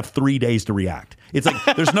 Russia would have 3 days to react. It's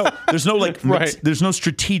like there's no like right. There's no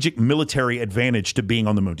strategic military advantage to being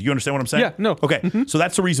on the moon. Do you understand what I'm saying? Yeah. No. Okay. Mm-hmm. So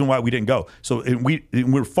that's the reason why we didn't go. So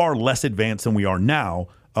we're far less advanced than we are now.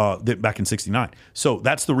 Back in 69. So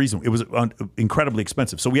that's the reason. It was incredibly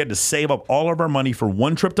expensive. So we had to save up all of our money for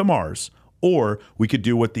one trip to Mars, or we could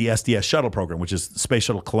do what the SDS shuttle program, which is Space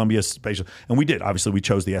Shuttle Columbia Space. And we did. Obviously, we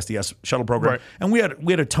chose the SDS shuttle program. Right. And we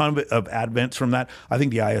had a ton of advents from that. I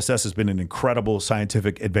think the ISS has been an incredible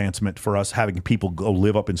scientific advancement for us, having people go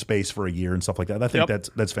live up in space for a year and stuff like that. I think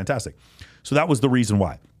that's fantastic. So that was the reason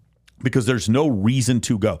why. Because there's no reason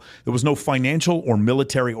to go. There was no financial or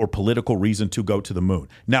military or political reason to go to the moon.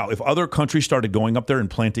 Now, if other countries started going up there and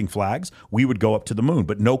planting flags, we would go up to the moon.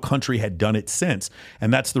 But no country had done it since,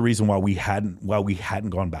 and that's the reason why we hadn't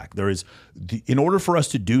gone back. In order for us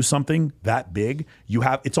to do something that big,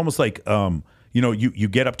 it's almost like. You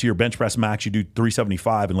get up to your bench press max, you do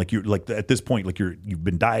 375, and at this point, you've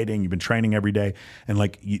been dieting, you've been training every day,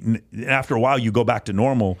 and after a while you go back to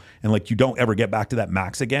normal, and you don't ever get back to that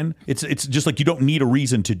max again. It's just like you don't need a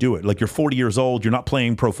reason to do it. Like you're 40 years old, you're not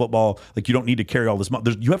playing pro football, like you don't need to carry all this.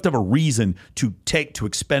 You have to have a reason to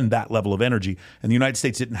expend that level of energy, and the United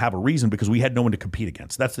States didn't have a reason because we had no one to compete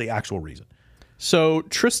against. That's the actual reason. So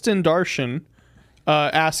Tristan Darshan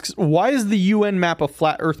asks, why is the UN map a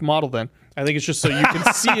flat Earth model then? I think it's just so you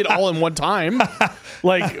can see it all in one time.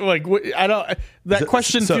 I don't. That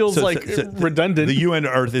question feels redundant. The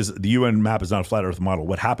UN map is not a flat Earth model.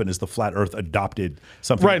 What happened is the flat Earth adopted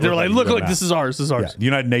something. Right. They're like, look, this is ours. This is ours. Yeah, the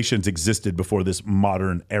United Nations existed before this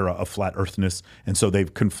modern era of flat Earthness, and so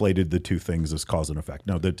they've conflated the two things as cause and effect.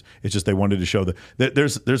 No, it's just they wanted to show that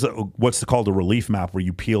there's what's called a relief map where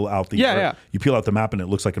you peel out the Earth, you peel out the map and it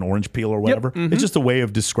looks like an orange peel or whatever. Yep. Mm-hmm. It's just a way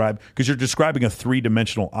of because you're describing a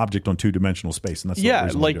 3-dimensional object on 2-dimensional space, and that's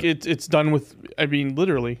it's done with. I mean,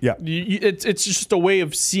 literally. Yeah. It's just a way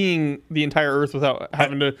of seeing the entire Earth without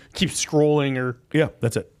having to keep scrolling or. Yeah,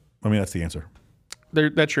 that's it. I mean, that's the answer.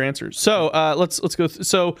 That's your answer. So let's go.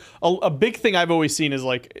 So a big thing I've always seen is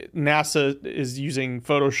NASA is using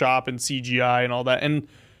Photoshop and CGI and all that. And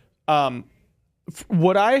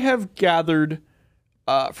what I have gathered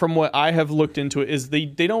from what I have looked into it is they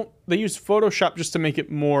use Photoshop just to make it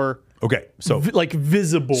more. Okay, so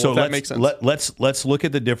visible. So if that makes sense. Let's look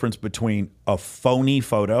at the difference between a phony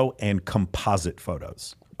photo and composite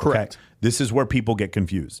photos. Correct. Okay? This is where people get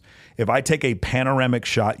confused. If I take a panoramic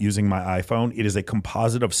shot using my iPhone, it is a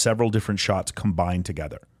composite of several different shots combined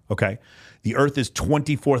together. Okay, the Earth is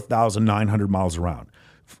 24,900 miles around.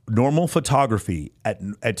 Normal photography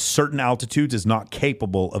at certain altitudes is not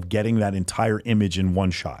capable of getting that entire image in one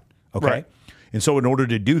shot. Okay. Right. And so in order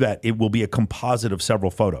to do that, it will be a composite of several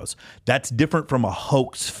photos. That's different from a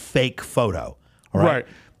hoax fake photo. All right.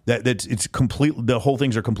 It's complete. The whole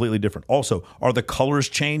things are completely different. Also, are the colors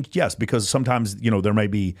changed? Yes, because sometimes there may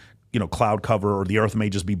be cloud cover or the Earth may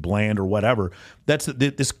just be bland or whatever. That's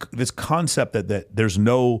this concept that there's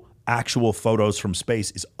no actual photos from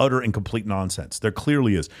space is utter and complete nonsense. There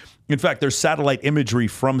clearly is. In fact, there's satellite imagery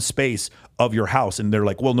from space of your house, and they're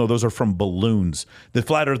like, well, no, those are from balloons. The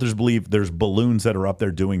flat earthers believe there's balloons that are up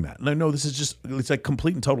there doing that. No, this is it's like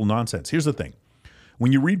complete and total nonsense. Here's the thing.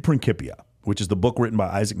 When you read Principia, which is the book written by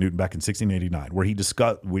Isaac Newton back in 1689, where he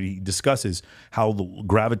discusses how the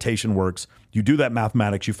gravitation works, you do that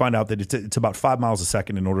mathematics, you find out that it's about 5 miles a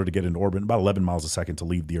second in order to get into orbit, about 11 miles a second to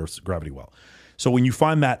leave the Earth's gravity well. So when you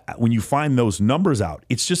find those numbers out,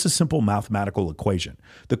 it's just a simple mathematical equation.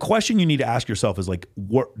 The question you need to ask yourself is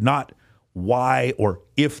why or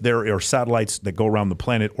if there are satellites that go around the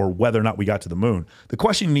planet or whether or not we got to the moon. The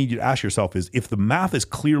question you need to ask yourself is, if the math is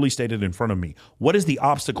clearly stated in front of me, what is the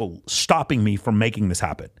obstacle stopping me from making this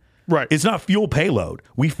happen? Right. It's not fuel payload.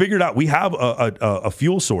 We figured out we have a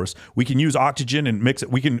fuel source. We can use oxygen and mix it.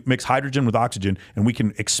 We can mix hydrogen with oxygen and we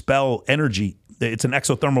can expel energy. It's an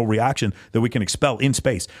exothermal reaction that we can expel in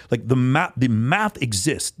space. Like the math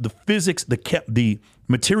exists. The physics, the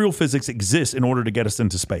material physics exists in order to get us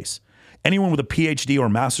into space. Anyone with a PhD or a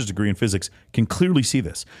master's degree in physics can clearly see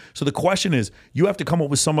this. So the question is, you have to come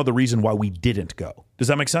up with some other reason why we didn't go. Does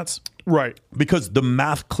that make sense? Right. Because the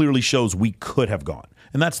math clearly shows we could have gone.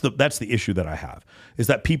 And that's the issue that I have, is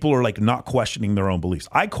that people are like not questioning their own beliefs.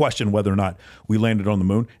 I question whether or not we landed on the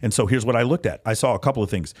moon. And so here's what I looked at. I saw a couple of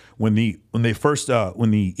things. When the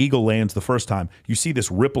Eagle lands the first time, you see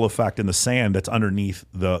this ripple effect in the sand that's underneath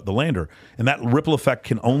the lander. And that ripple effect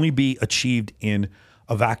can only be achieved in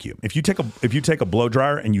a vacuum. If you take a blow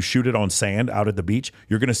dryer and you shoot it on sand out at the beach,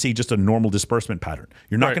 you're going to see just a normal disbursement pattern.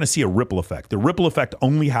 You're not going to see a ripple effect. The ripple effect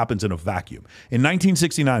only happens in a vacuum. In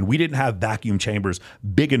 1969, we didn't have vacuum chambers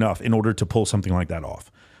big enough in order to pull something like that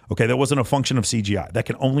off. Okay, that wasn't a function of CGI. That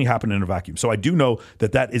can only happen in a vacuum. So I do know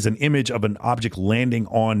that is an image of an object landing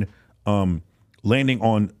on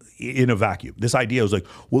in a vacuum. This idea is like,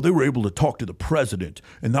 well, they were able to talk to the president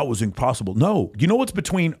and that was impossible. No, you know what's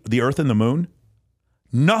between the Earth and the moon?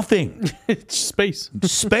 Nothing. It's space.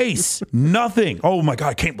 Space. Nothing. Oh my God,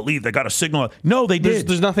 I can't believe they got a signal. No, they did.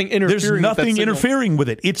 There's nothing interfering. There's nothing interfering with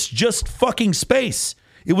it. It's just fucking space.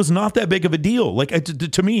 It was not that big of a deal. Like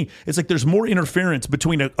to me, it's like there's more interference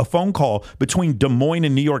between a phone call between Des Moines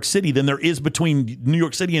and New York City than there is between New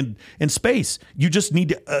York City and space. You just need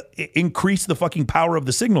to increase the fucking power of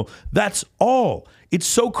the signal. That's all. It's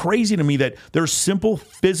so crazy to me that there's simple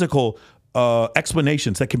physical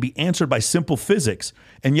explanations that can be answered by simple physics,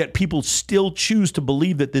 and yet people still choose to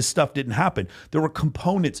believe that this stuff didn't happen. There were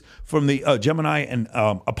components from the Gemini and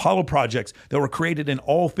Apollo projects that were created in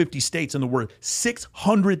all 50 states, and there were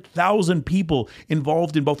 600,000 people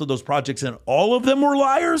involved in both of those projects, and all of them were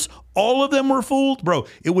liars. All of them were fooled. Bro,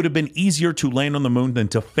 it would have been easier to land on the moon than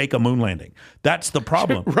to fake a moon landing. That's the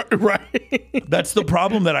problem. Right. That's the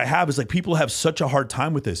problem that I have, is like people have such a hard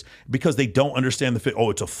time with this because they don't understand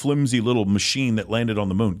it's a flimsy little machine that landed on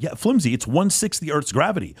the moon. Yeah, flimsy. It's 1/6 the Earth's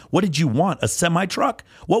gravity. What did you want? A semi-truck?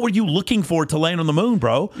 What were you looking for to land on the moon,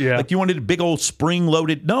 bro? Yeah. Like you wanted a big old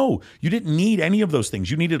spring-loaded. No, you didn't need any of those things.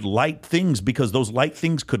 You needed light things because those light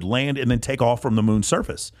things could land and then take off from the moon's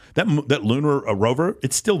surface. That lunar rover,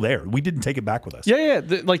 it's still there. We didn't take it back with us. Yeah.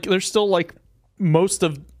 Like there's still like most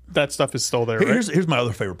of that stuff is still there. Right? Here's my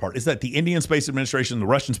other favorite part is that the Indian Space Administration, the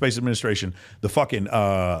Russian Space Administration, the fucking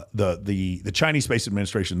the Chinese Space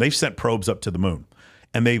Administration, they've sent probes up to the moon,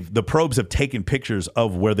 and the probes have taken pictures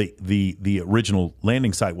of where the original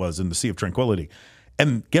landing site was in the Sea of Tranquility,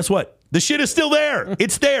 and guess what? The shit is still there.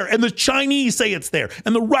 It's there. And the Chinese say it's there.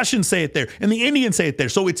 And the Russians say it there. And the Indians say it there.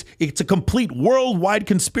 So it's a complete worldwide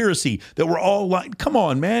conspiracy that we're all like, come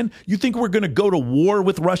on, man. You think we're going to go to war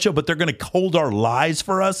with Russia, but they're going to hold our lies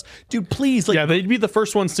for us? Dude, please. Like, yeah, they'd be the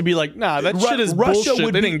first ones to be like, nah, that shit is bullshit.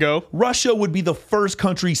 They didn't go. Russia would be the first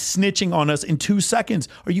country snitching on us in 2 seconds.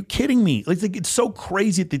 Are you kidding me? Like, it's so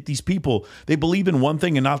crazy that these people, they believe in one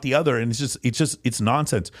thing and not the other. And it's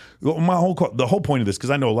nonsense. The whole point of this, because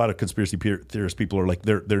I know a lot of conspiracy theorist people are like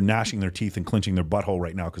they're gnashing their teeth and clenching their butthole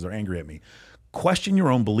right now because they're angry at me. Question your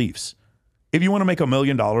own beliefs. If you want to make $1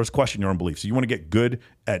 million, question your own beliefs. You want to get good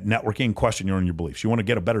at networking, question your own beliefs. You want to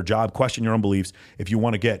get a better job, question your own beliefs. If you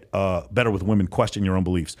want to get better with women, question your own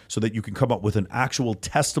beliefs so that you can come up with an actual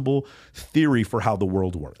testable theory for how the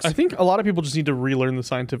world works. I think a lot of people just need to relearn the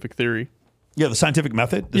scientific theory. Yeah, the scientific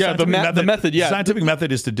method. The method. Yeah, the scientific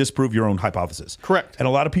method is to disprove your own hypothesis. Correct. And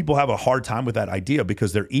a lot of people have a hard time with that idea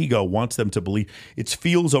because their ego wants them to believe it's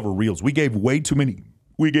feels over reals. We gave way too many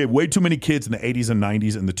kids in the 80s and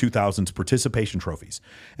 90s and the 2000s participation trophies.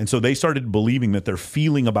 And so they started believing that their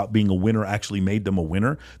feeling about being a winner actually made them a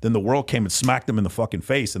winner. Then the world came and smacked them in the fucking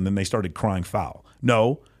face, and then they started crying foul.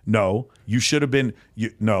 No, you should have been.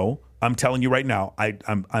 No, I'm telling you right now,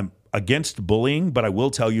 I'm against bullying, but I will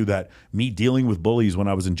tell you that me dealing with bullies when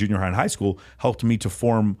I was in junior high and high school helped me to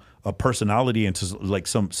form a personality and to like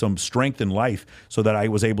some strength in life so that I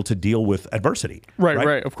was able to deal with adversity.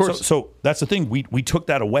 Right, of course. So that's the thing. We took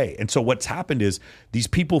that away. And so what's happened is these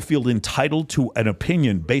people feel entitled to an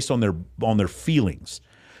opinion based on their feelings.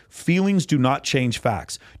 Feelings do not change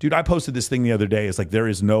facts. Dude, I posted this thing the other day. It's like there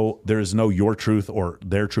is no your truth or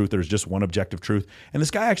their truth. There's just one objective truth. And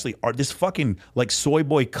this guy actually, this fucking like soy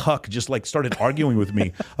boy cuck just like started arguing with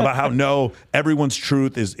me about how no, everyone's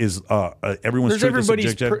truth is everyone's truth is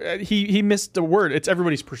subjective. He missed the word. It's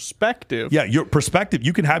everybody's perspective. Yeah, your perspective.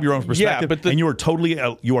 You can have your own perspective, and you are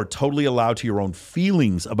totally allowed to your own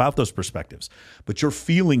feelings about those perspectives. But your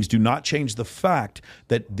feelings do not change the fact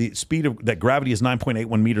that the speed of that gravity is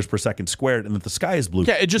 9.81 meters per second squared, and that the sky is blue.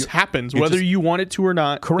 Yeah, it just happens, whether you want it to or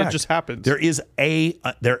not. Correct. It just happens. There is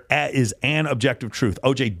an objective truth.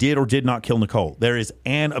 OJ did or did not kill Nicole. There is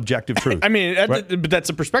an objective truth. I mean, but that's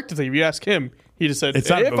a perspective thing. If you ask him, he just said,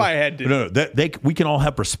 if I had to. No, we can all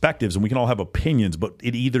have perspectives and we can all have opinions, but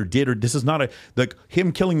it either did or this is not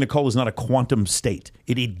him killing Nicole is not a quantum state.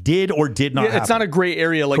 It did or did not happen. It's not a gray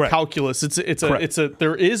area like Correct. calculus. It's a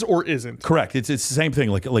there is or isn't. Correct. It's the same thing.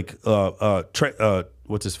 What's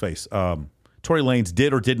his face? Tory Lanez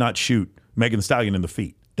did or did not shoot Megan Thee Stallion in the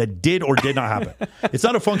feet. That did or did not happen. It's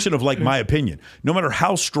not a function of like my opinion. No matter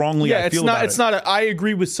how strongly I feel about it. It's not. I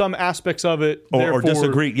agree with some aspects of it, or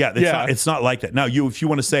disagree. Yeah, it's not like that. Now, if you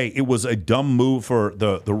want to say it was a dumb move for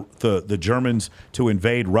the Germans to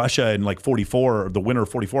invade Russia in like 44 or the winter of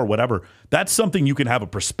 44, whatever, that's something you can have a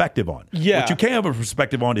perspective on. Yeah. What you can't have a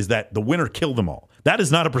perspective on is that the winter killed them all. That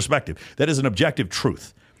is not a perspective. That is an objective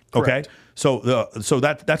truth. Correct. Okay. So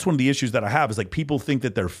that's one of the issues that I have is like people think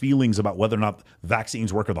that their feelings about whether or not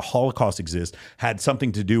vaccines work or the Holocaust exists had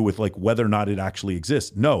something to do with like whether or not it actually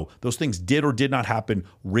exists. No, those things did or did not happen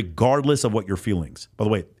regardless of what your feelings. By the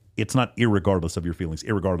way, it's not irregardless of your feelings.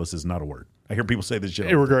 Irregardless is not a word. I hear people say this shit.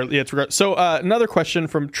 Irregardless. Yeah, it's regardless. So another question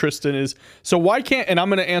from Tristan is, so why can't, and I'm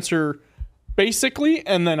going to answer basically,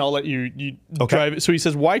 and then I'll let you drive it. So he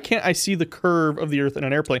says, why can't I see the curve of the Earth in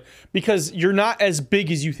an airplane? Because you're not as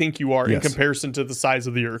big as you think you are in comparison to the size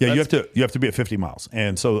of the Earth. Yeah, you have to be at 50 miles.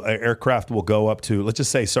 And so an aircraft will go up to, let's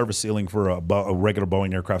just say service ceiling for a regular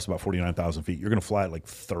Boeing aircraft is about 49,000 feet. You're going to fly at like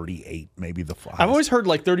 38, maybe the highest. I've always heard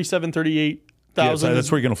like 37, 38. Yeah, so that's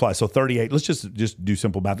where you're going to fly. So 38. Let's just do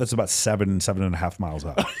simple math. That's about 7.5 miles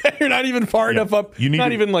up. You're not even far enough up. You need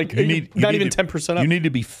not even 10% up. You need to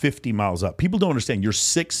be 50 miles up. People don't understand. You're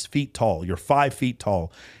 6 feet tall. You're 5 feet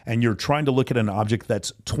tall, and you're trying to look at an object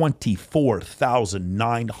that's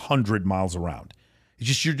 24,900 miles around.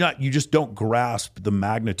 You just don't grasp the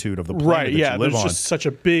magnitude of the planet that you live on. There's just such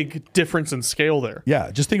a big difference in scale there. Yeah,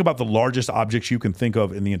 just think about the largest objects you can think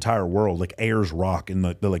of in the entire world, like Ayers Rock and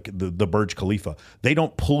the Burj Khalifa. They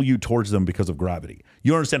don't pull you towards them because of gravity.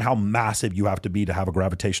 You understand how massive you have to be to have a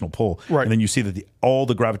gravitational pull, right? And then you see that all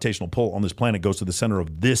the gravitational pull on this planet goes to the center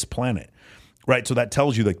of this planet. Right, so that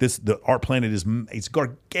tells you like our planet it's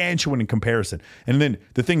gargantuan in comparison. And then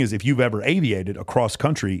the thing is, if you've ever aviated across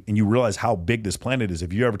country and you realize how big this planet is,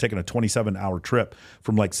 if you've ever taken a 27-hour trip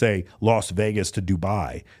from like say Las Vegas to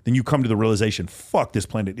Dubai, then you come to the realization, fuck, this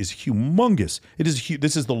planet is humongous. It is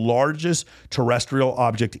this is the largest terrestrial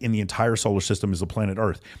object in the entire solar system is the planet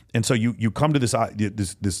Earth. And so you come to this idea.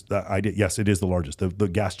 Yes, it is the largest. The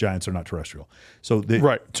gas giants are not terrestrial. So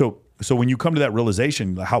So when you come to that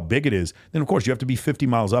realization, how big it is, then of course you have to be 50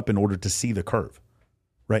 miles up in order to see the curve,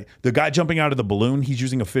 right? The guy jumping out of the balloon, he's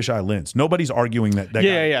using a fisheye lens. Nobody's arguing that guy.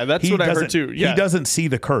 Yeah, that's what I heard too. Yeah. He doesn't see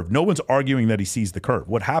the curve. No one's arguing that he sees the curve.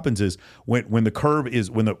 What happens is when the curve is,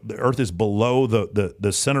 when the Earth is below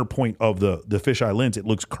the center point of the fisheye lens, it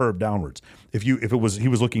looks curved downwards. If he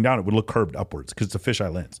was looking down, it would look curved upwards because it's a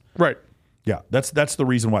fisheye lens. Right. Yeah, that's the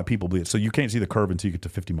reason why people believe it. So you can't see the curve until you get to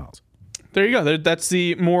 50 miles. There you go. That's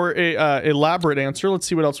the more elaborate answer. Let's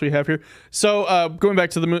see what else we have here. So going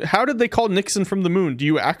back to the moon, how did they call Nixon from the moon? Do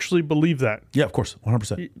you actually believe that? Yeah, of course,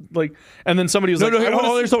 100%. Like, and then somebody was stop.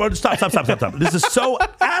 This is so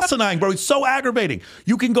asinine, bro. It's so aggravating.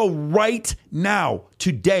 You can go right now,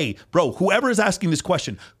 today, bro. Whoever is asking this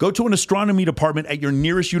question, go to an astronomy department at your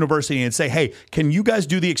nearest university and say, hey, can you guys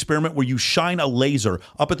do the experiment where you shine a laser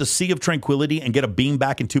up at the Sea of Tranquility and get a beam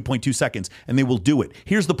back in 2.2 seconds? And they will do it.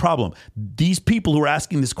 Here's the problem. These people who are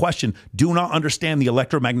asking this question do not understand the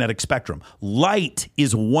electromagnetic spectrum. Light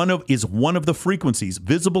is one of the frequencies.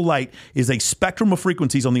 Visible light is a spectrum of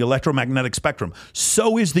frequencies on the electromagnetic spectrum.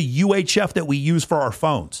 So is the UHF that we use for our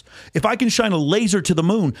phones. If I can shine a laser to the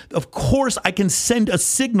moon, of course I can send a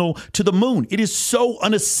signal to the moon. It is so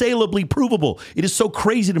unassailably provable. It is so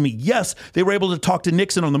crazy to me. Yes, they were able to talk to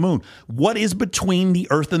Nixon on the moon. What is between the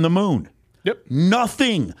Earth and the moon? Yep.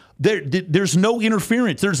 Nothing. There's no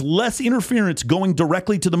interference. There's less interference going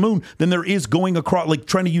directly to the moon than there is going across, like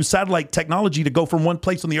trying to use satellite technology to go from one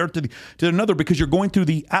place on the Earth to another, because you're going through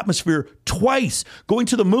the atmosphere twice. Going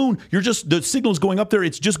to the moon, the signal's going up there.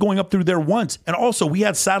 It's just going up through there once. And also, we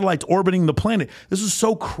had satellites orbiting the planet. This is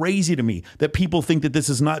so crazy to me that people think that this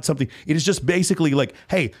is not something. It is just basically like,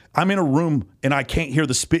 hey, I'm in a room and I can't hear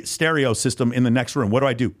the stereo system in the next room.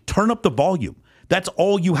 What do? Turn up the volume. That's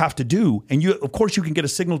all you have to do. And of course, you can get a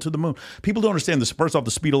signal to the moon. People don't understand this. First off,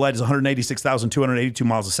 the speed of light is 186,282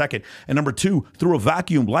 miles a second. And number two, through a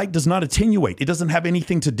vacuum, light does not attenuate. It doesn't have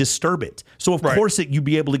anything to disturb it. So of course you'd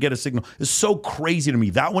be able to get a signal. It's so crazy to me.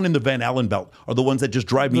 That one and the Van Allen belt are the ones that just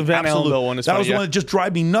drive me. The Van Allen belt one is that funny, was the one that just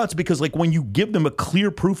drive me nuts, because like when you give them a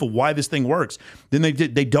clear proof of why this thing works, then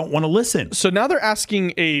they don't want to listen. So now they're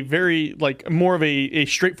asking a very more of a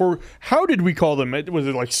straightforward. How did we call them? Was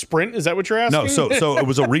it like Sprint? Is that what you're asking? No. So it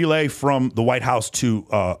was a relay from the White House to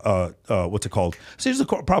what's it called? So here's the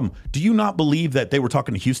problem. Do you not believe that they were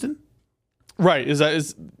talking to Houston? Right.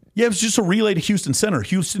 Yeah, it was just a relay to Houston Center.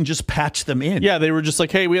 Houston just patched them in. Yeah, they were just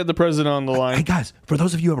like, hey, we had the president on the line. Hey, guys, for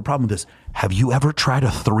those of you who have a problem with this, have you ever tried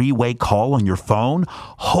a three-way call on your phone?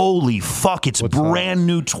 Holy fuck, it's brand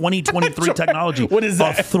new 2023 technology. What is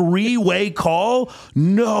that? A three-way call?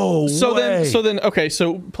 No way.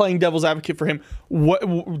 So playing devil's advocate for him,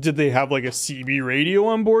 what did they have, like a CB radio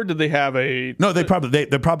on board? Did they have a... No, they probably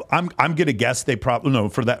I'm going to guess they probably, no,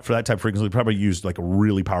 for that type of frequency, they probably used like a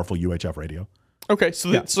really powerful UHF radio. Okay, so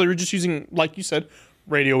they're just using, like you said,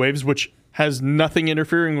 radio waves, which has nothing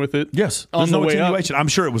interfering with it. Yes, on there's the no way attenuation. up. I'm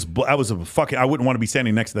sure it was. I wouldn't want to be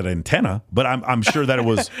standing next to that antenna, but I'm sure that it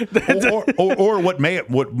was. or what may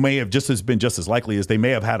have been just as likely is they may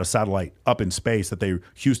have had a satellite up in space that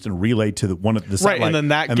Houston relayed to one of the satellite, right, and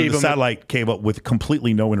then the satellite came up with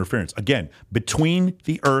completely no interference. Again, between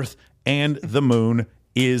the Earth and the moon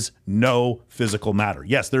is no physical matter.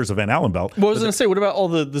 Yes, there's a Van Allen belt. Well, I was going to say, what about all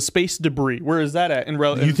the space debris? Where is that at?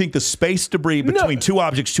 You think the space debris between two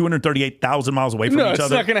objects 238,000 miles away from each other? No,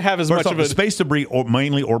 it's not going to have as much of a... Space debris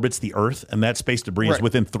mainly orbits the Earth, and that space debris is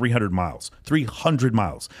within 300 miles. 300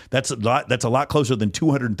 miles. That's a lot closer than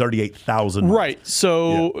 238,000 miles. Right.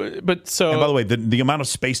 So, And by the way, the amount of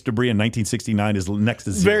space debris in 1969 is next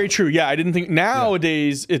to zero. Very true. Yeah, I didn't think...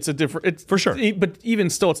 Nowadays, it's a different... It's, for sure. But even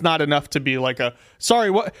still, it's not enough to be like a...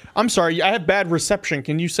 Sorry, what? I'm sorry, I have bad reception.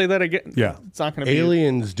 Can you say that again? Yeah. It's not going to be...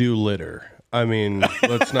 Aliens do litter. I mean,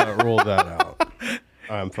 let's not rule that out.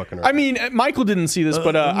 I'm fucking around. I mean, Michael didn't see this,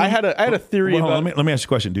 but I had a theory about... Let me ask you a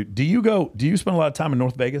question, dude. Do you spend a lot of time in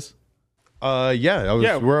North Vegas?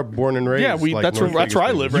 We're born and raised. Yeah, that's where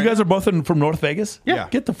I live. You guys are both from North Vegas? Yeah.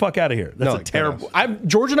 Get the fuck out of here. That's a terrible...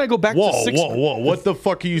 George and I go back to six... Whoa. What the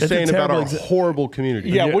fuck are you saying about our horrible community?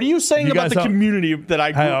 Yeah, what are you saying about the community that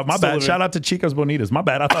I grew up my bad. Shout out to Chico's Bonitas. My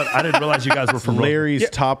bad. I didn't realize you guys were from Larry's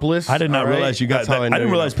Topless. I did not realize you guys... I didn't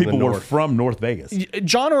realize people were from North Vegas.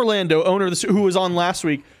 John Orlando, owner of who was on last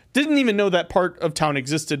week, didn't even know that part of town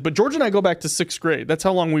existed. But George and I go back to sixth grade. That's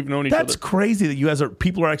how long we've known each other. That's crazy that you guys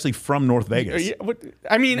people are actually from North Vegas.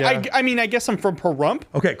 I mean, I guess I'm from Pahrump.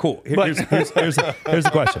 Okay, cool. Here's the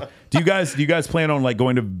question. Do you guys plan on like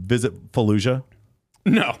going to visit Fallujah?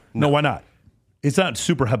 No. Why not? It's not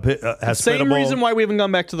super hospitable. Same reason why we haven't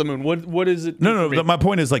gone back to the moon. What is it? No. My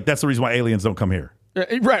point is like that's the reason why aliens don't come here.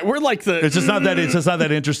 Right, we're like the. It's just not that. It's just not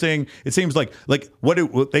that interesting. It seems like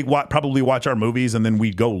they probably watch our movies and then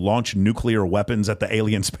we go launch nuclear weapons at the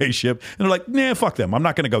alien spaceship and they're like, nah, fuck them. I'm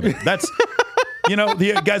not going to go there. That's. Do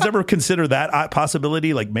you guys ever consider that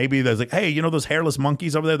possibility? Like maybe there's like, hey, those hairless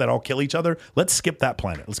monkeys over there that all kill each other? Let's skip that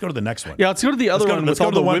planet. Let's go to the next one. Yeah, let's go to the other one with all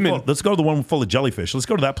the women. Let's go to the one full of jellyfish. Let's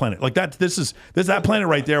go to that planet. Like that. This is that planet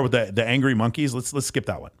right there with the angry monkeys. Let's skip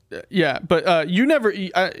that one. Yeah, but you never.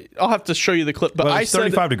 I'll have to show you the clip. But I said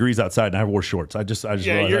 35 degrees outside and I wore shorts. I just realized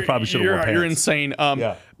I probably should have worn pants. You're insane.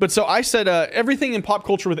 But so I said everything in pop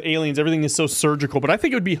culture with aliens, everything is so surgical. But I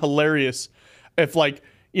think it would be hilarious if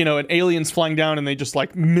an alien's flying down and they just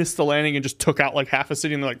like missed the landing and just took out like half a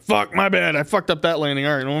city and they're like, fuck, my bad, I fucked up that landing.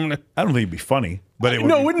 All right, I don't think it'd be funny, but it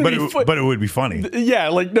would be funny. Yeah,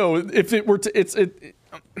 if it were to,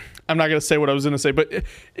 I'm not gonna say what I was gonna say, but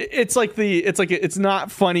it's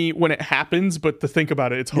not funny when it happens, but to think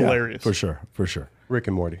about it, it's hilarious. Yeah, for sure. Rick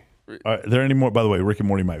and Morty. Are there any more? By the way, Rick and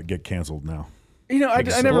Morty might get canceled now. I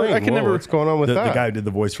can never. What's going on with that? The guy who did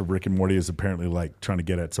the voice for Rick and Morty is apparently like trying to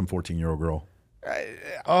get at some 14-year-old girl.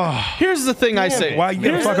 Here's the thing I say. Why you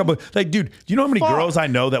gotta fuck up? Dude, do you know how many girls I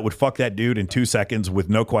know that would fuck that dude in 2 seconds with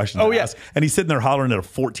no questions asked? And he's sitting there hollering at a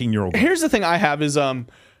 14-year-old. Here's the thing I have is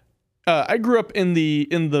I grew up in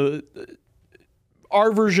the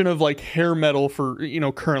our version of like hair metal for,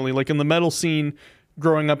 currently, like in the metal scene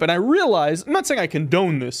growing up. And I realize, I'm not saying I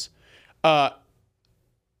condone this.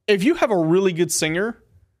 If you have a really good singer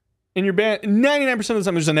in your band, 99% of the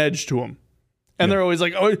time there's an edge to them. And they're always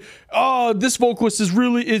like, oh, this vocalist is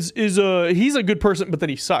really he's a good person, but then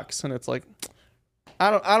he sucks. And it's like, I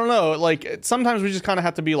don't know. Like sometimes we just kind of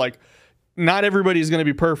have to be like, not everybody's going to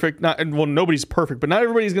be perfect. Nobody's perfect, but not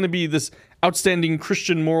everybody's going to be this outstanding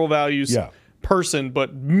Christian moral values person.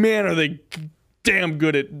 But man, are they damn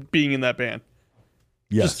good at being in that band.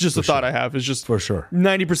 Yes, just a thought I have is just for sure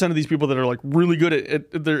 90% of these people that are like really good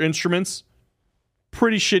at their instruments,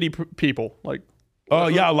 pretty shitty people. Like, oh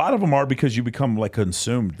yeah, a lot of them are because you become like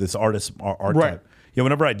consumed this art right. type. Yeah,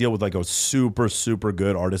 whenever I deal with like a super super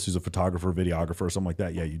good artist who's a photographer, videographer, or something like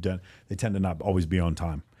that, they tend to not always be on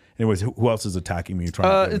time. Anyways, who else is attacking me? It's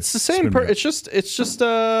the same.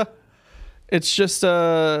 It's just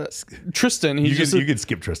Tristan. You can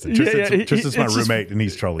skip Tristan. Tristan's my roommate, and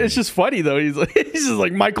he's trolling. It's just funny though. He's just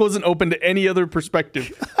like Michael isn't open to any other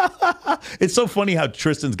perspective. It's so funny how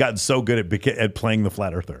Tristan's gotten so good at playing the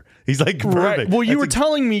flat earther. He's like perfect. Right. Well, you were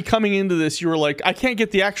telling me coming into this, you were like, I can't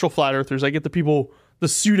get the actual flat earthers. I get the people, the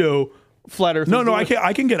pseudo flat earthers. No,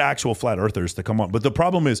 I can get actual flat earthers to come on. But the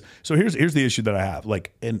problem is, so here's the issue that I have.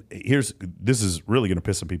 Like, and this is really going to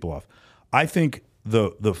piss some people off. I think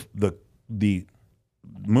the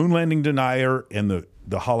moon landing denier and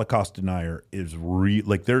the Holocaust denier is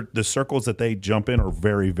like the circles that they jump in are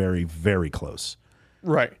very, very, very close.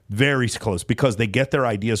 Right. Very close because they get their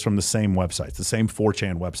ideas from the same websites, the same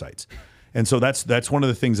 4chan websites. And so that's one of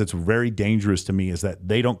the things that's very dangerous to me is that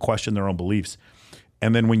they don't question their own beliefs.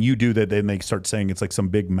 And then when you do that, then they start saying it's like some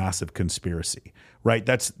big, massive conspiracy, right?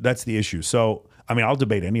 That's the issue. So, I mean, I'll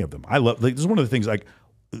debate any of them. This is one of the things, like,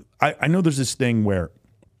 I know there's this thing where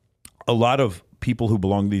a lot of people who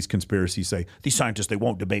belong to these conspiracies say, these scientists, they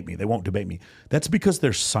won't debate me. They won't debate me. That's because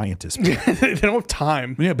they're scientists. They don't have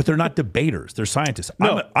time. Yeah, but they're not debaters. They're scientists.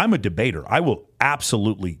 No. I'm a debater. I will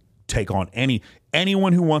absolutely take on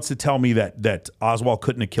anyone who wants to tell me that Oswald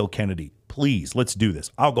couldn't have killed Kennedy. Please, let's do this.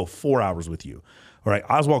 I'll go 4 hours with you. All right,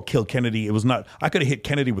 Oswald killed Kennedy. It was not. I could have hit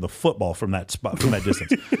Kennedy with a football from that spot, from that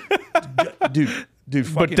distance, dude.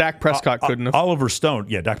 But Dak Prescott couldn't have. Oliver Stone,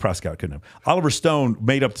 Dak Prescott couldn't have. Oliver Stone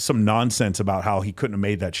made up some nonsense about how he couldn't have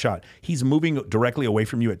made that shot. He's moving directly away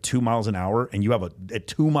from you at 2 miles an hour, and you have at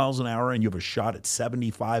 2 miles an hour, and you have a shot at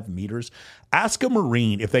 75 meters. Ask a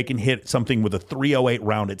Marine if they can hit something with a .308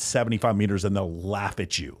 round at 75 meters, and they'll laugh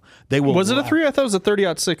at you. They will. Was it a 3? I thought it was a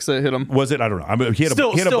 30-06 that hit him. Was it? I don't know. I mean, he had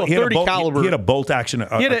still 30 caliber. He had a bolt action. He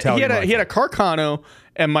had a Carcano.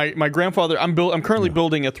 And my grandfather, I'm currently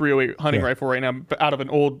building a .308 hunting rifle right now out of an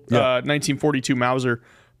old 1942 Mauser.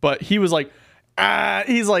 But he was like,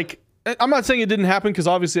 he's like, I'm not saying it didn't happen because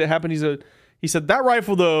obviously it happened. He said that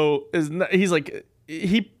rifle though he's like,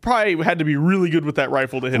 he probably had to be really good with that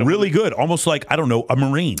rifle to hit him. Really good, almost like I don't know, a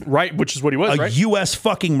Marine, right? Which is what he was, right? U.S.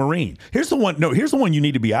 fucking Marine. Here's the one. No, here's the one you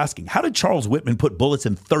need to be asking. How did Charles Whitman put bullets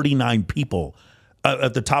in 39 people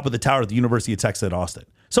at the top of the tower at the University of Texas at Austin?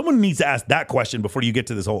 Someone needs to ask that question before you get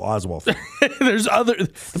to this whole Oswald thing. There's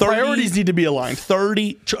priorities need to be aligned.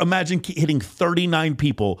 Imagine hitting 39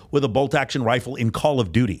 people with a bolt action rifle in Call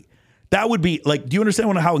of Duty. That would be like, do you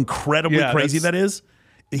understand how incredibly crazy that is?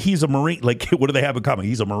 He's a Marine. Like, what do they have in common?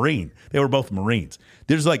 He's a Marine. They were both Marines.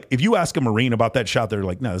 There's like, if you ask a Marine about that shot, they're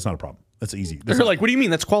like, no, that's not a problem. That's easy. They're like, what do you mean?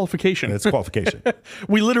 That's qualification. That's qualification.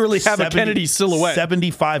 We literally have a Kennedy silhouette.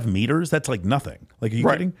 75 meters? That's like nothing. Like, are you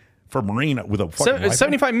kidding? For a Marine with a fucking rifle?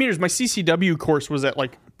 75 meters. My CCW course was at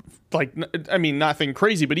like, I mean, nothing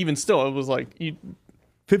crazy, but even still, it was like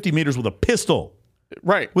 50 meters with a pistol.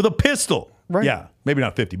 Right. With a pistol. Right. Yeah. Maybe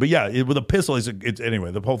not 50, but yeah, with a pistol.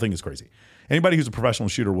 Anyway, the whole thing is crazy. Anybody who's a professional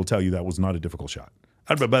shooter will tell you that was not a difficult shot.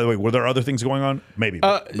 By the way, were there other things going on? Maybe.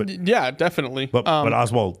 Yeah, definitely. But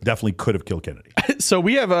Oswald definitely could have killed Kennedy. So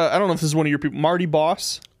we have, I don't know if this is one of your people, Marty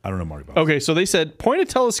Boss. I don't know Marty Boss. Okay, so they said, point a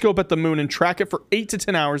telescope at the moon and track it for 8 to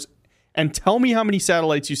 10 hours and tell me how many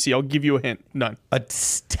satellites you see. I'll give you a hint. None.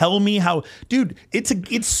 Tell me how. Dude,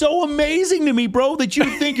 it's so amazing to me, bro, that you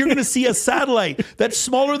think you're going to see a satellite that's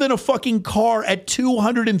smaller than a fucking car at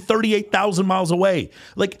 238,000 miles away.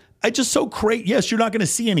 Like, it's just so crazy. Yes, you're not going to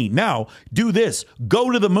see any. Now, do this.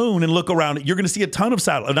 Go to the moon and look around. You're going to see a ton of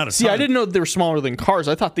satellites. Not a ton. See, I didn't know they were smaller than cars.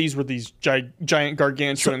 I thought these were these giant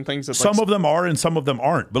gargantuan things. That some of them are and some of them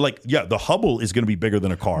aren't. But the Hubble is going to be bigger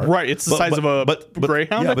than a car. Right. It's the size of a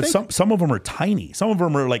Greyhound, Yeah, but some of them are tiny. Some of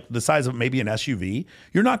them are like the size of maybe an SUV.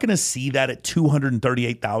 You're not going to see that at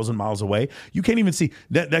 238,000 miles away. You can't even see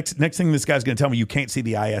that. Next thing this guy's going to tell me, you can't see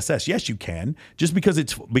the ISS. Yes, you can. Just because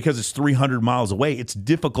it's 300 miles away, it's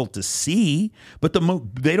difficult difficult to see, but the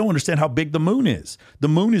moon, they don't understand how big the moon is. The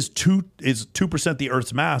moon is 2% the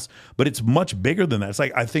Earth's mass, but it's much bigger than that. It's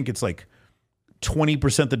like, I think it's like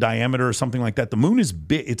 20% the diameter or something like that. The moon is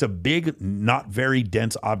big. It's a big, not very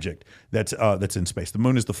dense object that's in space. The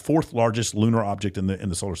moon is the 4th largest lunar object in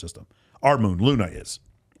the solar system. Our moon, Luna, is.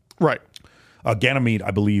 Right. Ganymede,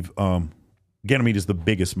 I believe, Ganymede is the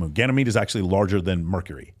biggest moon. Ganymede is actually larger than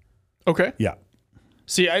Mercury. Okay. Yeah.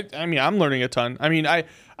 See, I mean, I'm learning a ton. I mean, I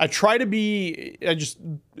try to be. I just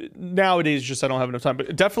nowadays just I don't have enough time.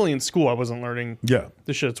 But definitely in school, I wasn't learning. Yeah.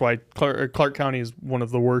 This shit. That's why Clark County is one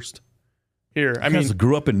of the worst here. I mean, mean,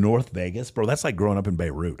 grew up in North Vegas, bro. That's like growing up in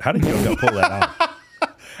Beirut. How did you pull that out?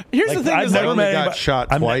 Here's the thing: I've never got shot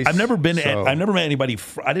twice. I've never been. So. I've never met anybody.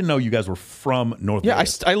 I didn't know you guys were from North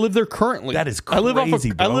Vegas. I live there currently. That is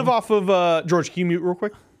crazy. I live off of George. Can you mute real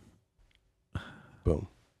quick? Boom.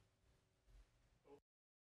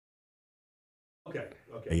 Okay.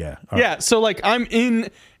 Yeah. Yeah. So like I'm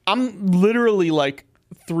literally like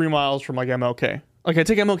 3 miles from like MLK. Like I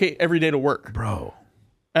take MLK every day to work, bro.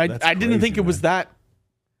 I didn't think it was that.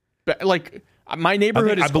 Like my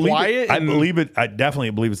neighborhood is quiet. I believe it. I definitely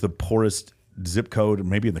believe it's the poorest zip code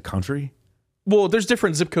maybe in the country. Well, there's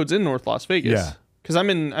different zip codes in North Las Vegas. Yeah. Because I'm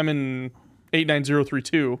in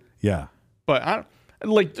 89032. Yeah. But I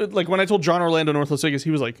like when I told John Orlando North Las Vegas,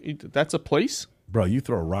 he was like, "That's a place." Bro, you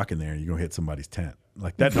throw a rock in there and you're gonna hit somebody's tent.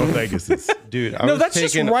 Like that North Vegas is dude. That's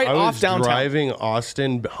just right off downtown. Driving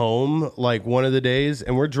Austin home like one of the days,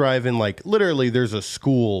 and we're driving like literally. There's a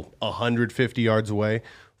school 150 yards away.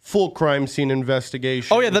 Full crime scene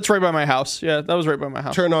investigation. Oh yeah, that's right by my house. Yeah, that was right by my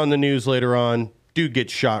house. Turn on the news later on. Dude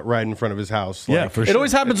gets shot right in front of his house. Yeah, like, for sure. It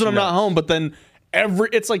always happens when I'm not home, but then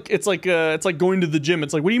it's like going to the gym.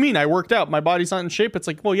 It's like, what do you mean? I worked out. My body's not in shape. It's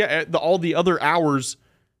like, well, yeah, all the other hours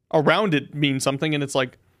around it mean something, and it's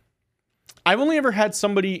like, I've only ever had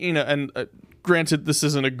somebody, and granted, this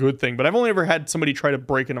isn't a good thing, but I've only ever had somebody try to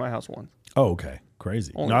break into my house once. Oh, okay,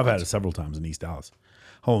 crazy. No, I've had it several times in East Dallas.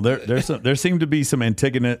 Oh, there seem to be some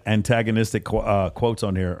antagonistic quotes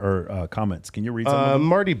on here or comments. Can you read some of them?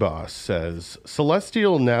 Marty Boss says,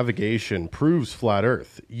 celestial navigation proves flat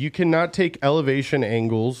Earth. You cannot take elevation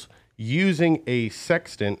angles using a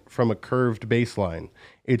sextant from a curved baseline.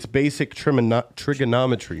 It's basic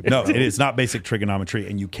trigonometry. No, it is not basic trigonometry,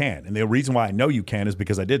 and you can. And the reason why I know you can is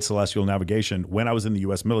because I did celestial navigation when I was in the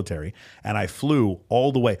U.S. military, and I flew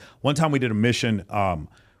all the way. One time we did a mission.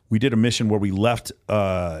 We did a mission where we left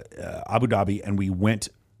Abu Dhabi and we went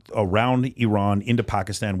around Iran into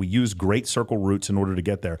Pakistan. We used Great Circle routes in order to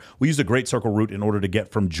get there. We used a Great Circle route in order to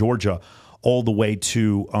get from Georgia all the way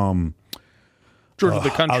to Georgia, the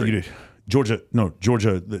country. Georgia,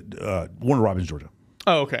 Warner Robins, Georgia.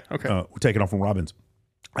 Oh, okay. We're taking off from Robins.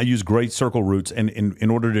 I used Great Circle routes, and in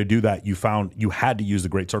order to do that, you had to use the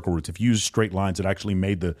Great Circle routes. If you used straight lines, it actually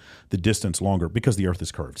made the distance longer because the Earth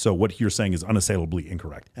is curved. So what you're saying is unassailably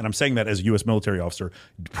incorrect. And I'm saying that as a U.S. military officer,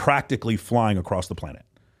 practically flying across the planet.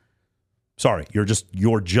 Sorry, you're just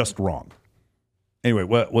wrong. Anyway,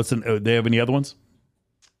 do they have any other ones?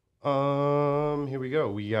 Here we go.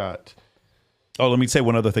 We got... Oh, let me say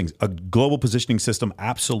one other thing. A global positioning system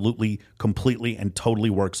absolutely, completely, and totally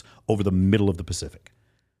works over the middle of the Pacific.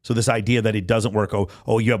 So this idea that it doesn't work,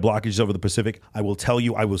 you have blockages over the Pacific, I will tell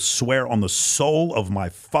you, I will swear on the soul of my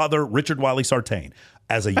father, Richard Wiley Sartain,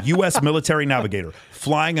 as a U.S. military navigator,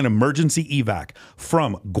 flying an emergency evac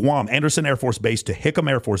from Guam, Anderson Air Force Base to Hickam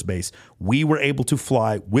Air Force Base, we were able to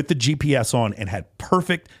fly with the GPS on and had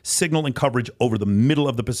perfect signal and coverage over the middle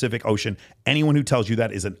of the Pacific Ocean. Anyone who tells you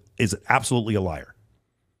that is absolutely a liar.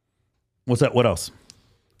 What's that? What else?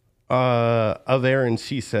 Of Aaron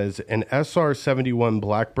C says an SR-71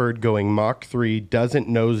 Blackbird going Mach 3 doesn't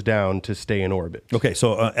nose down to stay in orbit. Okay,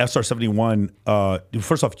 so SR-71.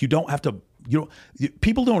 First off, you don't have to.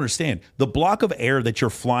 People don't understand the block of air that you're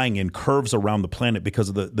flying in curves around the planet because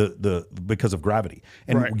of because of gravity,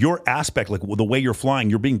 and right. Your aspect, like the way you're flying,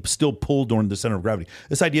 you're being still pulled during the center of gravity.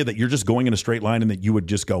 This idea that you're just going in a straight line and that you would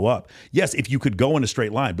just go up. Yes, if you could go in a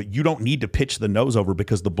straight line, but you don't need to pitch the nose over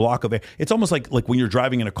because the block of air. It's almost like when you're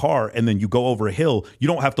driving in a car and then you go over a hill, you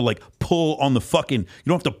don't have to like pull on the fucking. You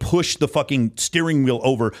don't have to push the fucking steering wheel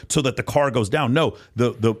over so that the car goes down. No,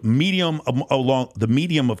 the medium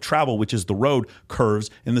of travel, which is the road curves,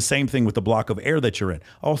 and the same thing with the block of air that you're in.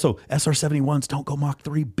 Also, SR-71s don't go Mach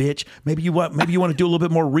 3, bitch. Maybe you want to do a little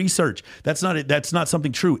bit more research. That's not it. That's not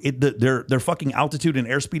something true. Their fucking altitude and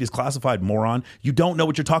airspeed is classified, moron. You don't know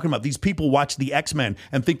what you're talking about. These people watch the X-Men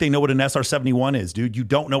and think they know what an SR-71 is, dude. You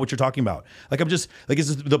don't know what you're talking about. Like, I'm just like,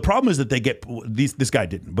 the problem is that they get this guy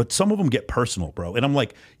didn't, but some of them get personal, bro. And I'm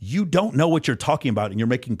like, you don't know what you're talking about, and you're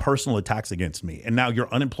making personal attacks against me. And now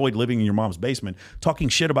you're unemployed, living in your mom's basement, talking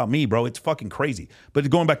shit about me, bro. It's fucking crazy. But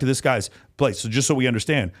going back to this guy's place, so just so we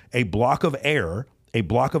understand, a block of air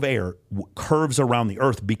curves around the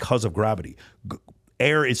Earth because of gravity.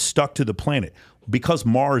 Air is stuck to the planet. Because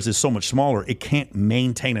Mars is so much smaller, it can't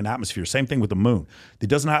maintain an atmosphere. Same thing with the moon. It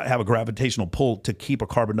does not have a gravitational pull to keep a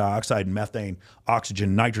carbon dioxide, methane,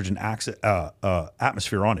 oxygen, nitrogen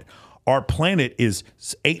atmosphere on it. Our planet is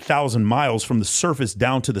 8,000 miles from the surface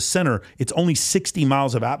down to the center. It's only 60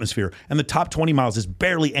 miles of atmosphere, and the top 20 miles is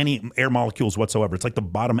barely any air molecules whatsoever. It's like the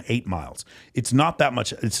bottom 8 miles. It's not that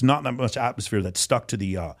much. It's not that much atmosphere that's stuck to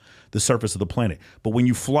the surface of the planet. But when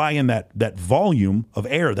you fly in that volume of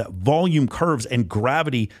air, that volume curves, and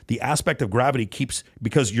gravity, the aspect of gravity keeps,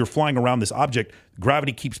 because you're flying around this object,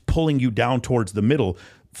 gravity keeps pulling you down towards the middle.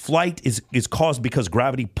 Flight is caused because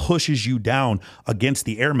gravity pushes you down against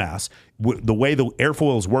the air mass. The way the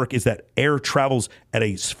airfoils work is that air travels at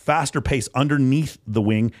a faster pace underneath the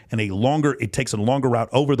wing, and it takes a longer route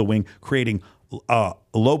over the wing, creating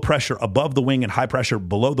low pressure above the wing and high pressure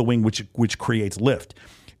below the wing, which creates lift.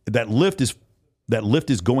 That lift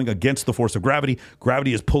is going against the force of gravity.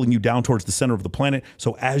 Gravity is pulling you down towards the center of the planet.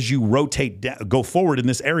 So as you rotate, go forward in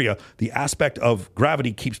this area, the aspect of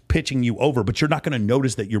gravity keeps pitching you over, but you're not going to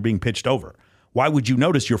notice that you're being pitched over. Why would you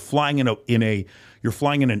notice? You're flying in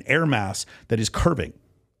an air mass that is curving.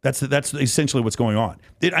 That's essentially what's going on.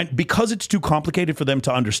 Because it's too complicated for them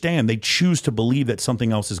to understand, they choose to believe that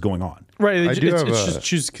something else is going on. Right. It's just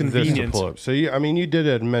choose convenience. So you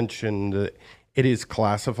did mention that it is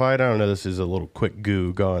classified. I don't know. This is a little quick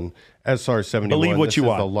goog on SR-71. Believe what you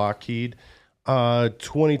want. The Lockheed,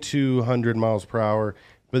 2,200 miles per hour,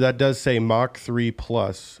 but that does say Mach 3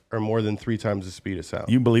 plus, or more than 3 times the speed of sound.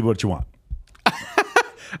 You believe what you want.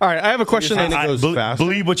 All right, I have a question.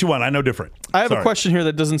 Believe what you want. I know different. I have a question here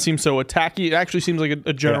that doesn't seem so attacky. It actually seems like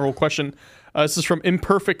a general question. This is from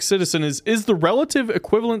Imperfect Citizen. Is the relative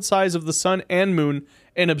equivalent size of the sun and moon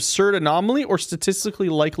an absurd anomaly or statistically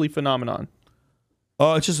likely phenomenon?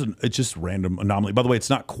 It's just random anomaly. By the way, it's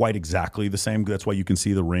not quite exactly the same. That's why you can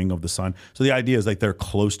see the ring of the sun. So the idea is like they're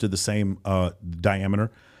close to the same diameter.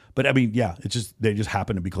 But I mean, yeah, they just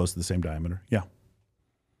happen to be close to the same diameter. Yeah.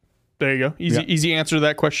 There you go. Easy answer to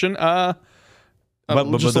that question. But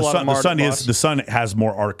the sun has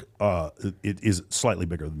more arc. It is slightly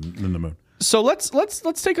bigger than the moon. So let's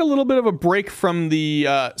take a little bit of a break from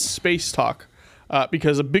the space talk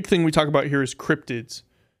because a big thing we talk about here is cryptids.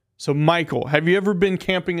 So, Michael, have you ever been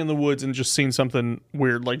camping in the woods and just seen something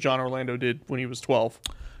weird like John Orlando did when he was 12?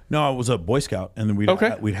 No, I was a Boy Scout, and then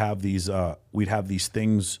we'd have these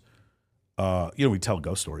things. We'd tell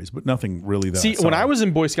ghost stories, but nothing really that. See, when I was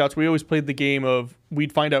in Boy Scouts, we always played the game of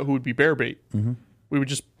we'd find out who would be bear bait. Mm-hmm. We would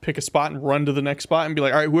just pick a spot and run to the next spot and be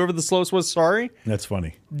like, all right, whoever the slowest was, sorry. That's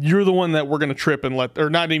funny. You're the one that we're going to trip and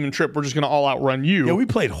or not even trip. We're just going to all outrun you. Yeah, we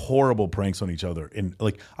played horrible pranks on each other. And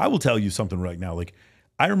I will tell you something right now.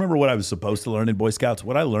 I remember what I was supposed to learn in Boy Scouts.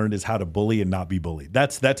 What I learned is how to bully and not be bullied.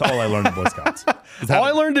 That's all I learned in Boy Scouts. All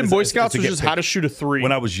I learned in Boy Scouts was just how to shoot a 3.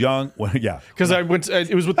 When I was young, because I went.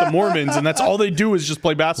 It was with the Mormons, and that's all they do is just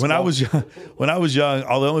play basketball. When I was young,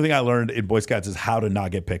 the only thing I learned in Boy Scouts is how to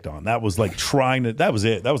not get picked on. That was trying to. That was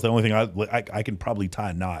it. That was the only thing I can probably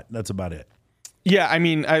tie a knot. That's about it. Yeah, I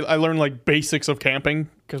mean, I learned basics of camping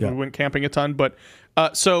because we went camping a ton. But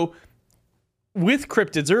so with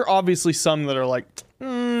cryptids, there are obviously some that are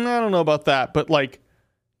I don't know about that, but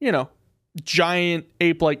giant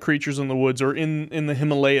ape-like creatures in the woods or in the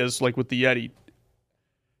Himalayas, like with the Yeti.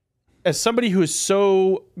 As somebody who is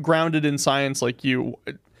so grounded in science like you,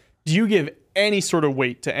 do you give any sort of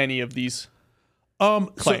weight to any of these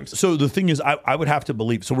claims? So the thing is, I would have to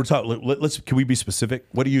believe. So we're talking. Can we be specific?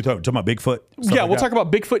 What are you talking about? Bigfoot? Yeah, we'll talk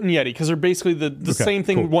about Bigfoot and Yeti because they're basically the same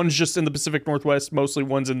thing. Cool. One's just in the Pacific Northwest, mostly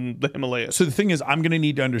one's in the Himalayas. So the thing is, I'm going to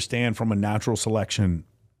need to understand from a natural selection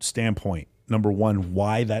standpoint, number one,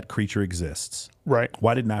 why that creature exists. Right.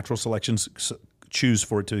 Why did natural selection choose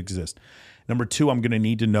for it to exist? Number two, I'm going to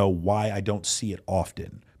need to know why I don't see it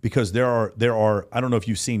often. Because there are. I don't know if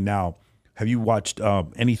you've seen now. Have you watched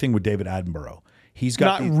anything with David Attenborough? He's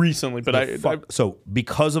got not recently, but so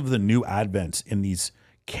because of the new advents in these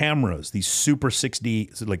cameras, these super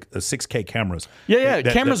 6D, like 6K cameras.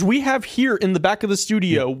 Cameras we have here in the back of the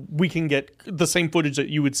studio. We can get the same footage that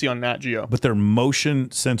you would see on Nat Geo. But they're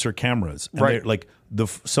motion sensor cameras. And they're like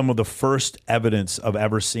some of the first evidence of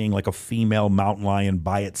ever seeing like a female mountain lion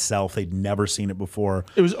by itself. They'd never seen it before.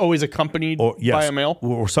 It was always accompanied by a male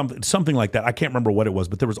or something like that. I can't remember what it was,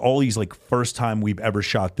 but there was all these like first time we've ever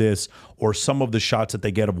shot this, or some of the shots that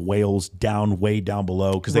they get of whales way down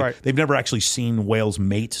below, because they've never actually seen whales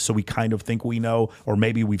mate. So we kind of think we know, or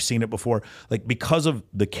maybe we've seen it before. Like, because of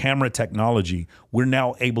the camera technology, we're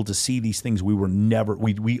now able to see these things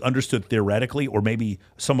we understood theoretically, or maybe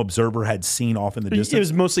some observer had seen off in the distance. It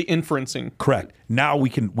was mostly inferencing. Correct. Now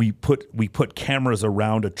we put cameras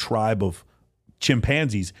around a tribe of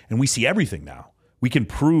chimpanzees, and we see everything now. We can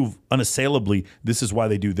prove unassailably this is why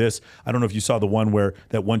they do this. I don't know if you saw the one where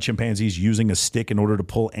that one chimpanzee is using a stick in order to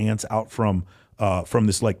pull ants out from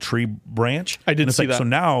this like tree branch. I did see that. So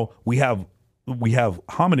now we have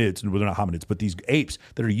hominids, well, they're not hominids, but these apes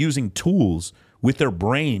that are using tools with their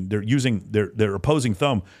brain. They're using their opposing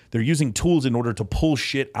thumb. They're using tools in order to pull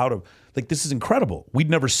shit out of. Like, this is incredible. We'd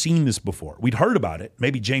never seen this before. We'd heard about it.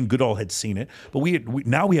 Maybe Jane Goodall had seen it, but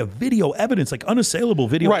now we have video evidence, like unassailable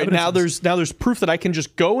video evidence. Right, now there's proof that I can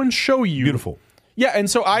just go and show you. Beautiful. Yeah, and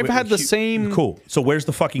so I've had the same. Cool. So where's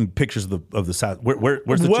the fucking pictures of the South?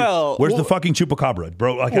 Where's the fucking chupacabra,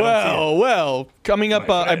 bro? Well, coming up,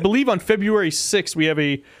 I believe on February 6th, we have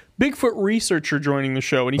a Bigfoot researcher joining the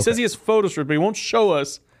show, and he says he has photos for it, but he won't show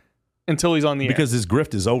us until he's on the air. Because his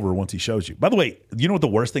grift is over once he shows you. By the way, you know what the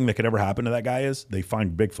worst thing that could ever happen to that guy is? They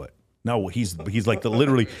find Bigfoot. No, he's like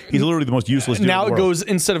literally the most useless dude now in the it world. goes,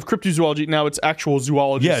 instead of cryptozoology, now it's actual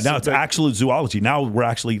zoology. Yeah, now it's actual zoology. Now we're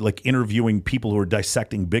actually like interviewing people who are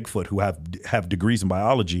dissecting Bigfoot who have degrees in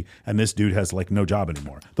biology, and this dude has like no job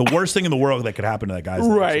anymore. The worst thing in the world that could happen to that guy is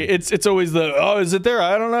right. It's always is it there?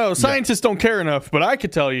 I don't know. Scientists don't care enough, but I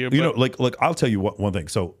could tell you. You know, like I'll tell you one thing.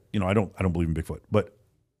 So, you know, I don't believe in Bigfoot, but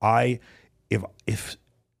if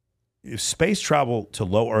space travel to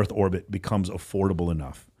low Earth orbit becomes affordable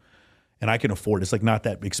enough, and I can afford it's like not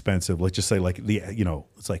that expensive. Let's just say like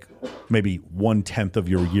it's like maybe 1/10 of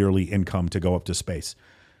your yearly income to go up to space.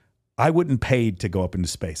 I wouldn't pay to go up into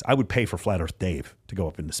space. I would pay for Flat Earth Dave to go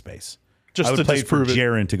up into space. I would pay for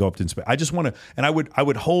Jaron to go up into space. I just want to, and I would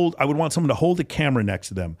want someone to hold a camera next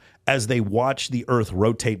to them as they watch the Earth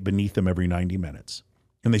rotate beneath them every 90 minutes.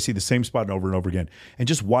 And they see the same spot over and over again, and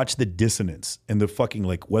just watch the dissonance and the fucking,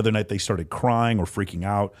 like, whether or not they started crying or freaking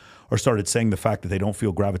out or started saying the fact that they don't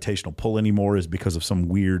feel gravitational pull anymore is because of some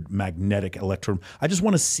weird magnetic electron. I just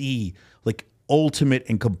want to see like ultimate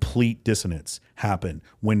and complete dissonance happen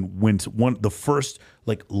when the first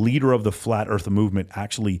like leader of the flat Earth movement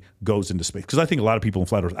actually goes into space. Because I think a lot of people in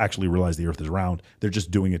flat Earth actually realize the Earth is round. They're just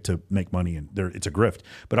doing it to make money, and it's a grift.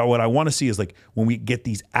 But what I want to see is like when we get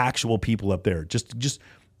these actual people up there, just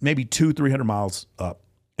maybe 200-300 miles up,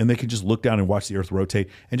 and they can just look down and watch the Earth rotate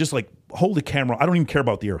and just like hold a camera. I don't even care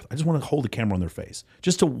about the Earth. I just want to hold a camera on their face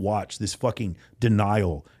just to watch this fucking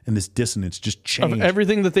denial and this dissonance just change. Of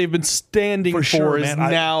everything that they've been standing for is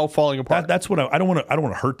now falling apart. That's what I don't want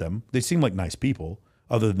to hurt them. They seem like nice people,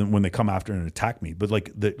 other than when they come after and attack me. But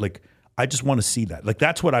I just want to see that. Like,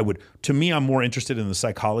 that's what I would. To me, I'm more interested in the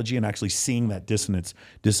psychology and actually seeing that dissonance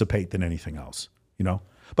dissipate than anything else. You know.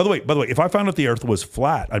 By the way, if I found out the Earth was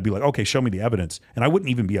flat, I'd be like, okay, show me the evidence, and I wouldn't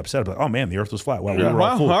even be upset. I'd be like, oh man, the Earth was flat. Well, we were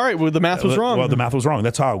all fooled. All right, well, the math was wrong. Well, the math was wrong.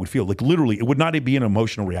 That's how I would feel. Like, literally, it would not be an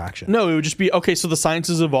emotional reaction. No, it would just be, okay, so the science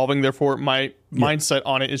is evolving, therefore my mindset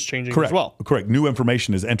on it is changing as well. Correct. New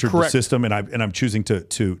information has entered the system, and I'm choosing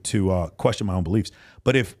to question my own beliefs.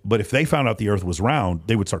 But if they found out the Earth was round,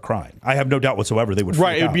 they would start crying. I have no doubt whatsoever they would freak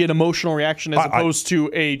out. It would be an emotional reaction as opposed to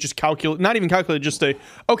a just not even calculate, just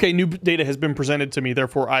new data has been presented to me,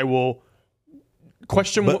 therefore I will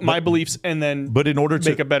question my beliefs and then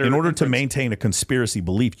make a better in order to maintain a conspiracy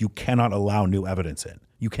belief, you cannot allow new evidence in.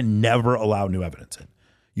 You can never allow new evidence in.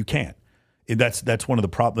 You can't. That's one of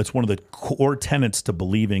the that's one of the core tenets to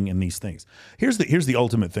believing in these things. Here's the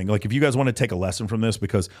ultimate thing. Like, if you guys want to take a lesson from this,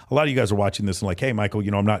 because a lot of you guys are watching this and like, hey, Michael,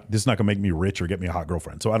 this is not going to make me rich or get me a hot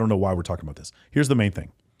girlfriend. So I don't know why we're talking about this. Here's the main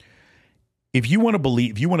thing. If you want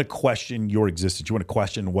to question your existence, you want to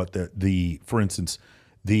question what for instance,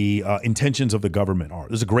 the intentions of the government are.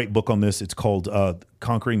 There's a great book on this. It's called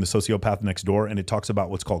Conquering the Sociopath Next Door, and it talks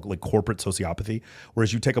about what's called like corporate sociopathy,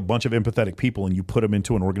 whereas you take a bunch of empathetic people and you put them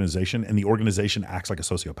into an organization, and the organization acts like a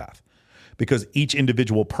sociopath. because each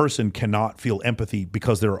individual person cannot feel empathy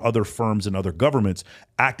because there are other firms and other governments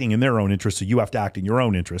acting in their own interest. So you have to act in your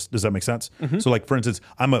own interest. Does that make sense? Mm-hmm. So like, for instance,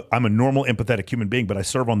 I'm a normal empathetic human being, but I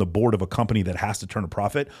serve on the board of a company that has to turn a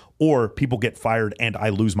profit, or people get fired and I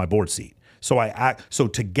lose my board seat. So I act. So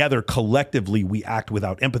together, collectively, we act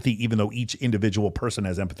without empathy, even though each individual person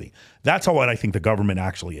has empathy. That's how I think the government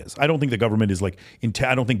actually is. I don't think the government is like.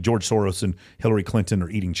 I don't think George Soros and Hillary Clinton are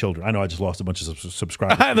eating children. I know I just lost a bunch of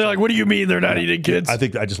subscribers. They're like, "What do you mean they're not eating kids?" I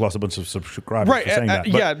think I just lost a bunch of subscribers right, for saying that.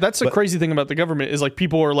 Yeah, that's the crazy thing about the government is like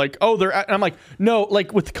people are like, "Oh, they're." And I'm like, no,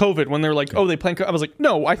 like with COVID when they're like, "Oh, they plan." I was like,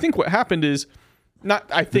 no, I think what happened is. Not,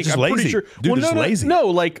 I think I'm lazy. pretty sure. Dude, well, lazy. No,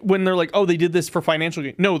 like when they're like, oh, they did this for financial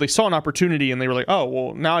gain. No, they saw an opportunity and they were like, oh,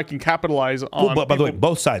 well, now I can capitalize on. Well, but by the way,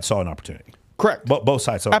 both sides saw an opportunity. Correct. Both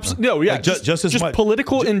sides saw. Absolutely. No, yeah, like, just as much.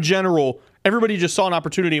 Political in general. Everybody just saw an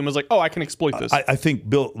opportunity and was like, oh, I can exploit this. I think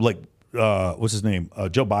Bill, like, what's his name?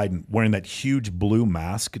 Joe Biden wearing that huge blue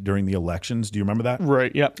mask during the elections. Do you remember that?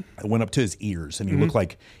 Right. Yeah. It went up to his ears, and he looked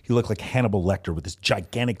like Hannibal Lecter with this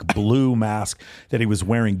gigantic blue mask that he was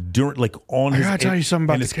wearing during, like, on his. I gotta tell you something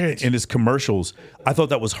about the kids in his commercials. I thought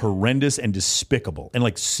that was horrendous and despicable, and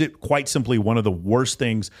like quite simply one of the worst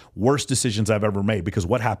decisions I've ever made. Because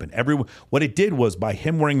what happened? What it did was, by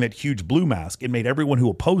him wearing that huge blue mask, it made everyone who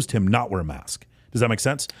opposed him not wear a mask. Does that make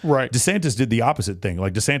sense? Right. DeSantis did the opposite thing.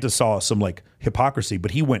 Like, DeSantis saw some like hypocrisy,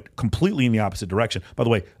 but he went completely in the opposite direction. By the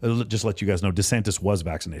way, just to let you guys know, DeSantis was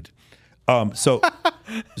vaccinated. So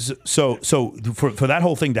for that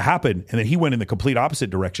whole thing to happen, and then he went in the complete opposite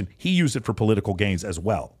direction. He used it for political gains as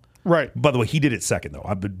well. Right. By the way, he did it second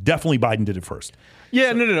though. Definitely Biden did it first.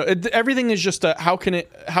 Yeah. No. Everything is just how can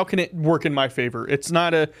it work in my favor? It's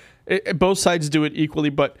not both sides do it equally,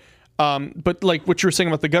 but like what you were saying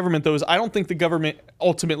about the government, though, is I don't think the government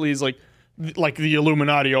ultimately is like the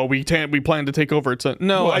Illuminati. Oh, we plan to take over. It's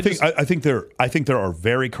no. Well, I think there are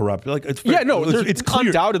very corrupt. Like it's clear.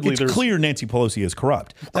 Undoubtedly, it's clear Nancy Pelosi is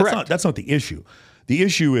corrupt. That's not the issue. The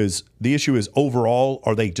issue is overall,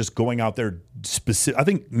 are they just going out there specific? I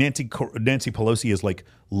think Nancy Pelosi is like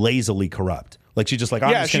lazily corrupt. Like she's just like,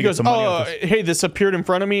 I'm just she goes, hey, this appeared in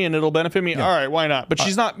front of me and it'll benefit me. Yeah. All right, why not? But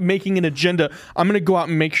she's not making an agenda. I'm going to go out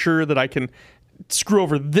and make sure that I can screw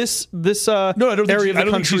over this area of the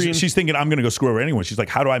country. She's thinking I'm going to go screw over anyone. She's like,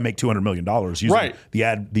 how do I make $200 million using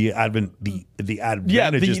the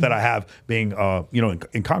advantages that I have being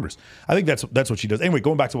in Congress? I think that's what she does. Anyway,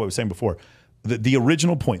 going back to what I was saying before. The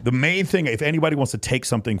original point, the main thing, if anybody wants to take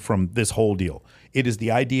something from this whole deal, it is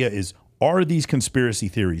the idea is, are these conspiracy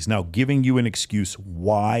theories now giving you an excuse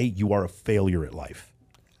why you are a failure at life?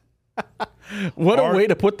 What a way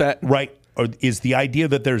to put that. Right. Or is the idea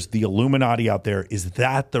that there's the Illuminati out there, is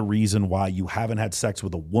that the reason why you haven't had sex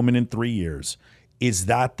with a woman in 3 years? Is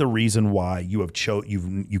that the reason why you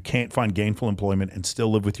can't find gainful employment and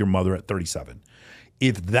still live with your mother at 37?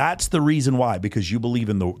 If that's the reason why, because you believe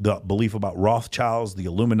in the belief about Rothschilds, the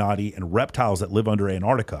Illuminati, and reptiles that live under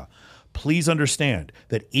Antarctica, please understand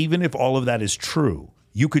that even if all of that is true,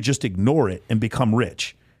 you could just ignore it and become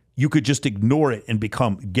rich. You could just ignore it and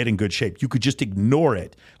get in good shape. You could just ignore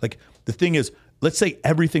it. Like, the thing is, let's say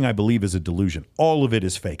everything I believe is a delusion. All of it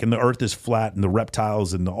is fake, and the earth is flat, and the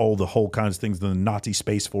reptiles and all the whole kinds of things, the Nazi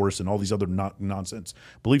Space Force and all these other nonsense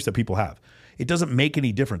beliefs that people have. It doesn't make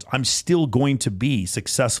any difference. I'm still going to be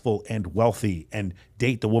successful and wealthy and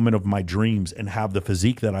date the woman of my dreams and have the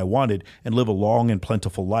physique that I wanted and live a long and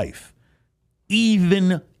plentiful life,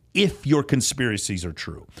 even if your conspiracies are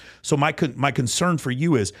true. So my concern for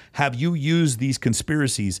you is, have you used these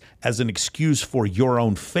conspiracies as an excuse for your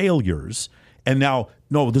own failures? And now,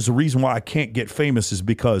 no, there's a reason why I can't get famous is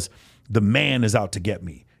because the man is out to get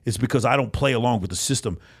me. It's because I don't play along with the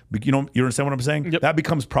system. You understand what I'm saying? Yep. That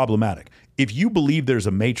becomes problematic. If you believe there's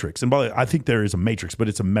a matrix, and by the way, I think there is a matrix, but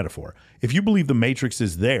it's a metaphor. If you believe the matrix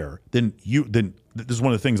is there, then this is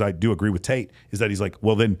one of the things I do agree with Tate, is that he's like,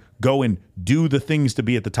 well, then go and do the things to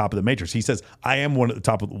be at the top of the matrix. He says, I am one at the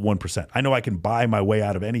top of the 1%. I know I can buy my way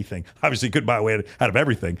out of anything. Obviously, you could buy a way out of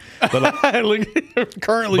everything. But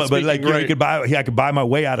currently speaking, I could buy my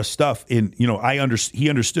way out of stuff. He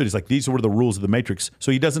understood. He's like, these were the rules of the matrix.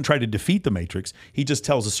 So he doesn't try to defeat the matrix. He just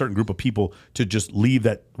tells a certain group of people to just leave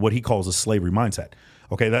that, what he calls a slavery mindset.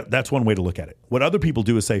 Okay, that's one way to look at it. What other people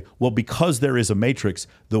do is say, well, because there is a matrix,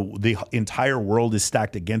 the entire world is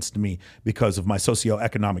stacked against me because of my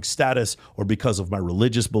socioeconomic status or because of my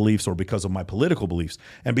religious beliefs or because of my political beliefs.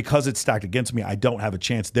 And because it's stacked against me, I don't have a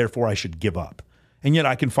chance, therefore I should give up. And yet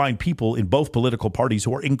I can find people in both political parties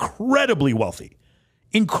who are incredibly wealthy.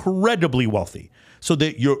 So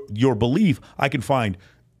that your belief, I can find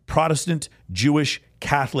Protestant, Jewish,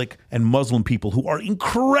 Catholic, and Muslim people who are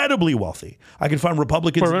incredibly wealthy. I can find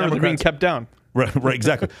Republicans and Remember, they're being Democrats. kept down. Right,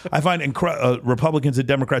 exactly. I find Republicans and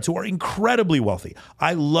Democrats who are incredibly wealthy.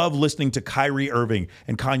 I love listening to Kyrie Irving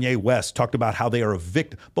and Kanye West talked about how they are a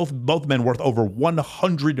victim. Both men worth over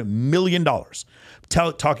 $100 million.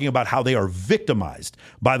 Talking about how they are victimized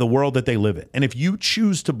by the world that they live in. And if you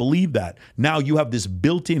choose to believe that, now you have this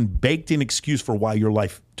built-in, baked-in excuse for why your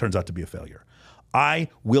life turns out to be a failure. I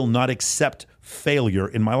will not accept failure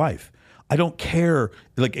in my life. I don't care.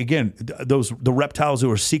 Like, again, the reptiles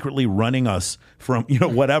who are secretly running us from,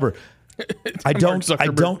 whatever. I don't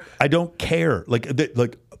care.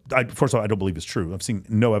 First of all, I don't believe it's true. I've seen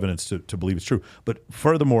no evidence to believe it's true. But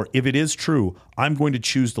furthermore, if it is true, I'm going to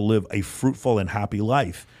choose to live a fruitful and happy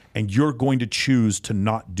life. And you're going to choose to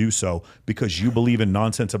not do so because you believe in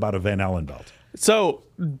nonsense about a Van Allen belt. So,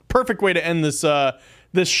 perfect way to end this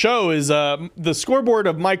this show is the scoreboard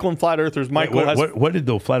of Michael and Flat Earthers. Michael what did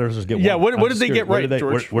the Flat Earthers get? Yeah, what did they get right,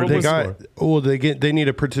 George? They need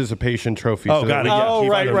a participation trophy. Oh, got it. Oh,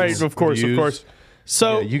 right. Of course.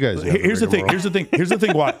 So you guys. Here's the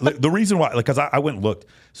thing. Why? The reason why? Because I went and looked.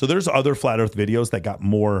 So there's other Flat Earth videos that got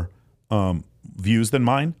more views than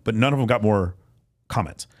mine, but none of them got more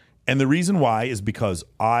comments. And the reason why is because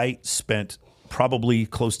I spent probably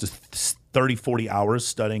close to 30, 40 hours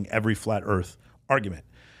studying every Flat Earth argument.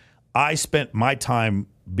 I spent my time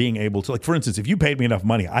being able to, like, for instance, if you paid me enough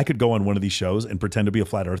money, I could go on one of these shows and pretend to be a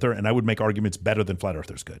flat earther, and I would make arguments better than flat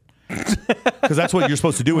earthers could. Because that's what you're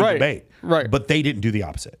supposed to do in debate. Right. But they didn't do the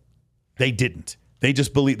opposite. They didn't. They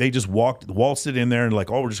just waltzed it in there and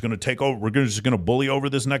like, oh, we're just going to take over. We're just going to bully over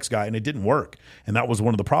this next guy, and it didn't work. And that was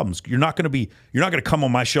one of the problems. You're not going to come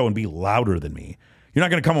on my show and be louder than me. You're not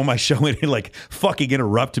going to come on my show and like fucking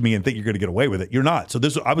interrupt me and think you're going to get away with it. You're not. So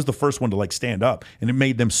I was the first one to like stand up, and it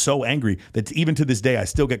made them so angry that even to this day, I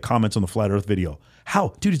still get comments on the Flat Earth video.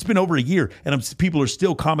 How? Dude, it's been over a year, and people are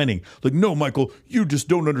still commenting like, no, Michael, you just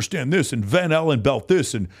don't understand this, and Van Allen belt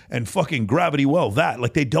this, and fucking gravity well that.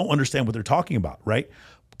 Like, they don't understand what they're talking about, right?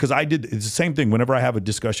 Because it's the same thing whenever I have a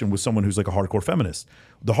discussion with someone who's like a hardcore feminist.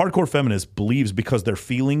 The hardcore feminist believes because their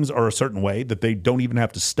feelings are a certain way that they don't even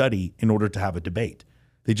have to study in order to have a debate.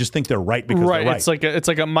 They just think they're right because they're right. It's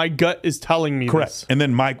like my gut is telling me correct. This. And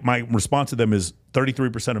then my response to them is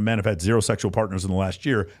 33% of men have had 0 sexual partners in the last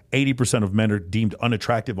year. 80% of men are deemed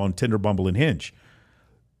unattractive on Tinder, Bumble, and Hinge.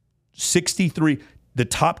 The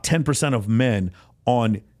top 10% of men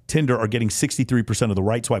on Tinder are getting 63% of the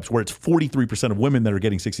right swipes, where it's 43% of women that are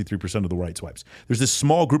getting 63% of the right swipes. There's this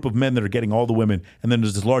small group of men that are getting all the women, and then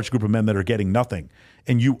there's this large group of men that are getting nothing.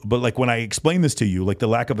 But like when I explain this to you, like the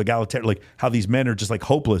lack of egalitarian, like how these men are just like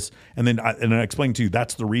hopeless, and then I explain to you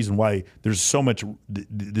that's the reason why there's so much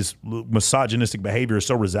this misogynistic behavior is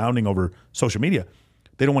so resounding over social media.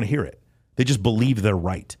 They don't want to hear it. They just believe they're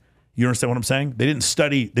right. You understand what I'm saying? They didn't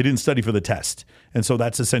study for the test. And so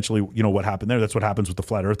that's essentially, what happened there. That's what happens with the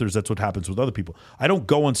flat earthers. That's what happens with other people. I don't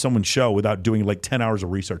go on someone's show without doing like 10 hours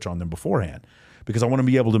of research on them beforehand, because I want to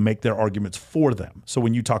be able to make their arguments for them. So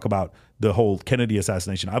when you talk about the whole Kennedy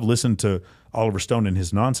assassination, I've listened to Oliver Stone and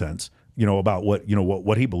his nonsense, about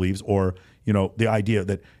what he believes, or, the idea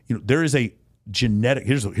that, there is a genetic,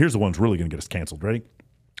 here's the one that's really going to get us canceled. Ready?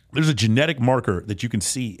 There's a genetic marker that you can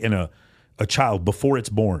see in a child before it's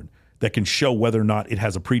born that can show whether or not it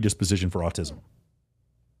has a predisposition for autism.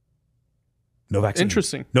 No vaccines.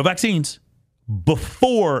 Interesting. No vaccines.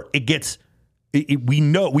 Before it gets,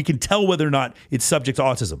 we can tell whether or not it's subject to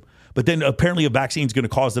autism. But then apparently a vaccine is going to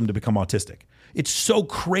cause them to become autistic. It's so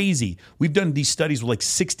crazy. We've done these studies with like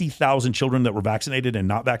 60,000 children that were vaccinated and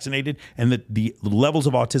not vaccinated, and that the levels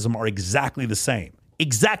of autism are exactly the same.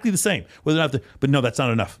 Exactly the same. But no, that's not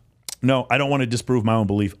enough. No, I don't want to disprove my own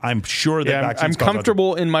belief. I'm sure that vaccines I'm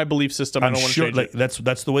comfortable in my belief system. I'm I don't want sure to change it.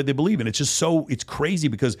 That's the way they believe. And it's just it's crazy,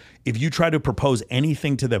 because if you try to propose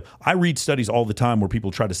anything to them, I read studies all the time where people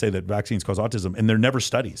try to say that vaccines cause autism, and they're never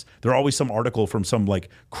studies. They're always some article from some like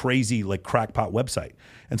crazy like crackpot website.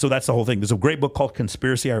 And so that's the whole thing. There's a great book called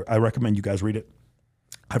Conspiracy. I recommend you guys read it.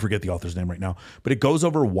 I forget the author's name right now, but it goes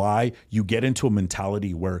over why you get into a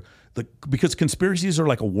mentality where, because conspiracies are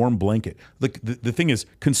like a warm blanket. The thing is,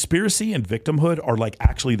 conspiracy and victimhood are like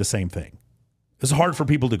actually the same thing. It's hard for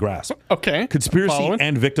people to grasp. Okay. Conspiracy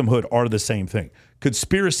and victimhood are the same thing.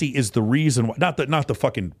 Conspiracy is the reason why, not the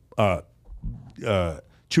fucking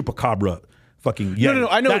chupacabra. Fucking no.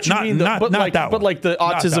 I know what you mean. But like the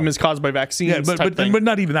autism is caused by vaccines. Yeah, but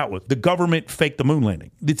not even that one. The government faked the moon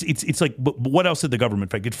landing. It's like, but what else did the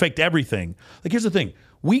government fake? It faked everything. Like, here's the thing: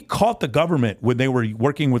 we caught the government when they were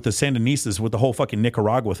working with the Sandinistas with the whole fucking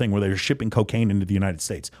Nicaragua thing, where they were shipping cocaine into the United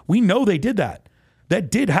States. We know they did that That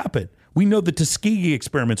did happen. We know the Tuskegee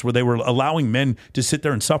experiments where they were allowing men to sit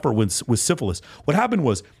there and suffer with syphilis. What happened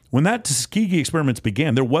was when that Tuskegee experiments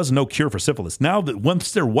began, there was no cure for syphilis. Now that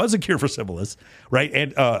once there was a cure for syphilis, right,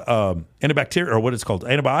 and antibacterial, or what it's called,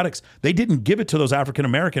 antibiotics, they didn't give it to those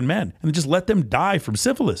African-American men and just let them die from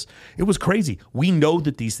syphilis. It was crazy. We know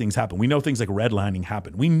that these things happen. We know things like redlining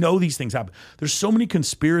happen. We know these things happen. There's so many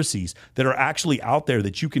conspiracies that are actually out there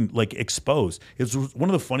that you can like expose. It was one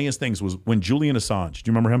of the funniest things was when Julian Assange,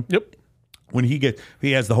 do you remember him? Yep. When he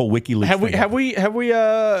has the whole WikiLeaks. Have we?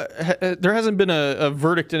 There hasn't been a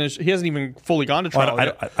verdict in it. He hasn't even fully gone to trial.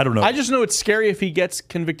 I don't know. I just know it's scary if he gets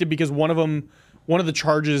convicted because one of the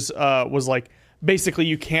charges was like basically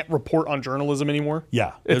you can't report on journalism anymore.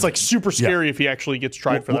 Yeah, it's like super scary if he actually gets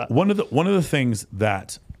tried for that. One of the things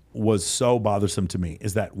that was so bothersome to me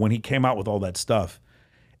is that when he came out with all that stuff,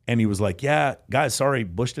 and he was like, "Yeah, guys, sorry,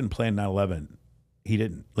 Bush didn't plan 9/11. He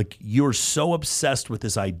didn't." Like you're so obsessed with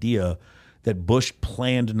this idea that Bush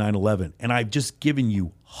planned 9/11. And I've just given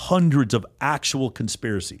you hundreds of actual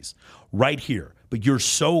conspiracies right here.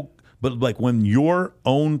 But like when your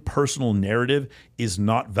own personal narrative is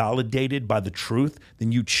not validated by the truth,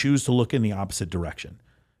 then you choose to look in the opposite direction.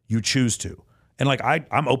 You choose to. And like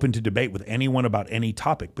I'm open to debate with anyone about any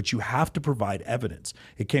topic, but you have to provide evidence.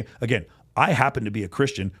 I happen to be a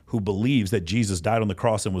Christian who believes that Jesus died on the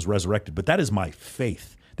cross and was resurrected, but that is my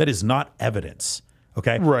faith. That is not evidence.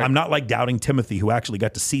 Okay, right. I'm not like doubting Timothy who actually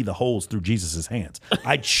got to see the holes through Jesus' hands.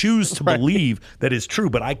 I choose to believe that it's true,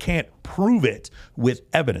 but I can't prove it with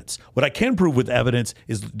evidence. What I can prove with evidence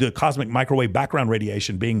is the cosmic microwave background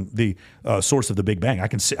radiation being the source of the Big Bang. I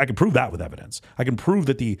can prove that with evidence. I can prove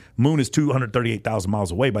that the moon is 238,000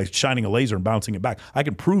 miles away by shining a laser and bouncing it back. I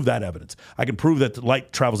can prove that evidence. I can prove that the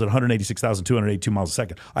light travels at 186,282 miles a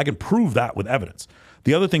second. I can prove that with evidence.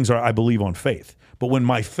 The other things are I believe on faith. But when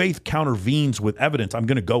my faith countervenes with evidence, I'm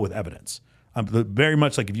going to go with evidence. Very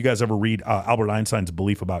much like if you guys ever read Albert Einstein's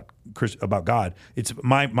belief about God, it's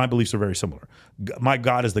my beliefs are very similar. My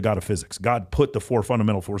God is the God of physics. God put the four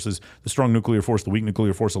fundamental forces: the strong nuclear force, the weak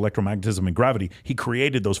nuclear force, electromagnetism, and gravity. He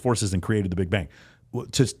created those forces and created the Big Bang.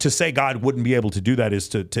 To say God wouldn't be able to do that is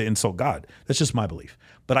to insult God. That's just my belief.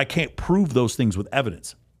 But I can't prove those things with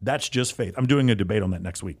evidence. That's just faith. I'm doing a debate on that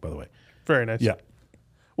next week, by the way. Very nice. Yeah.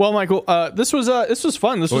 Well, Michael, this was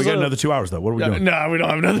fun. We got another 2 hours, though. What are we doing? No, we don't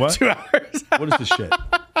have another 2 hours. What is this shit?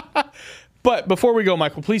 But before we go,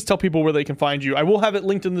 Michael, please tell people where they can find you. I will have it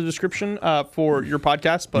linked in the description for your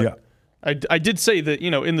podcast, but yeah. I did say that,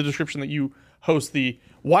 in the description that you host the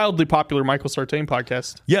wildly popular Michael Sartain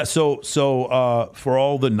podcast. Yeah, so for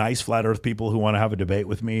all the nice flat earth people who want to have a debate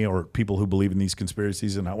with me or people who believe in these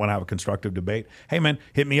conspiracies and I want to have a constructive debate, hey man,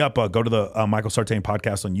 hit me up. Go to the Michael Sartain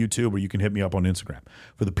podcast on YouTube, or you can hit me up on Instagram.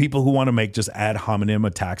 For the people who want to make just ad hominem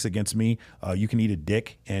attacks against me, you can eat a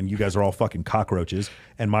dick, and you guys are all fucking cockroaches.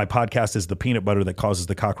 And my podcast is the peanut butter that causes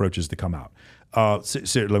the cockroaches to come out. I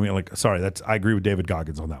agree with David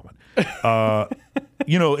Goggins on that one.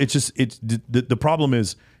 The problem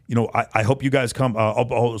is, I hope you guys come.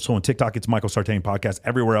 Also on TikTok, it's Michael Sartain Podcast.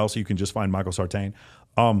 Everywhere else, you can just find Michael Sartain.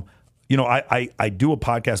 I do a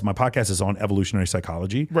podcast. My podcast is on evolutionary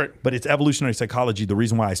psychology, right? But it's evolutionary psychology. The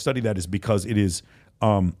reason why I study that is because it is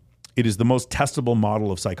the most testable model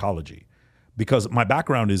of psychology. Because my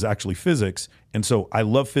background is actually physics, and so I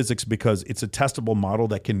love physics because it's a testable model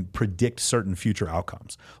that can predict certain future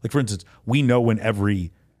outcomes. Like, for instance, we know when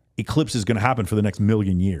every eclipse is going to happen for the next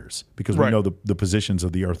million years because we know the positions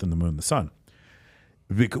of the Earth and the Moon and the Sun.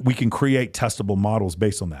 We can create testable models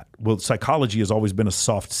based on that. Well, psychology has always been a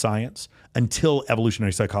soft science until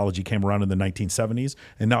evolutionary psychology came around in the 1970s.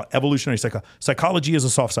 And now evolutionary psychology is a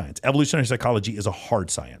soft science. Evolutionary psychology is a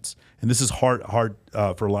hard science. And this is hard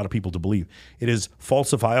for a lot of people to believe. It is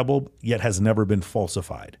falsifiable, yet has never been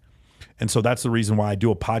falsified. And so that's the reason why I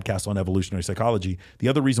do a podcast on evolutionary psychology. The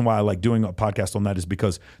other reason why I like doing a podcast on that is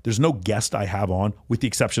because there's no guest I have on, with the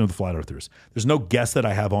exception of the flat earthers. There's no guest that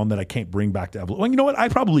I have on that I can't bring back to evolution. Well, you know what? I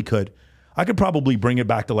probably could. I could probably bring it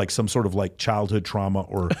back to like some sort of like childhood trauma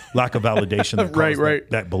or lack of validation that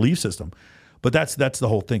caused that belief system. But that's the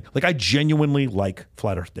whole thing. Like, I genuinely like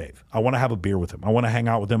Flat Earth Dave. I want to have a beer with him. I want to hang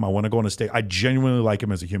out with him. I want to go on a stage. I genuinely like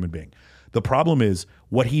him as a human being. The problem is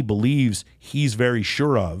what he believes he's very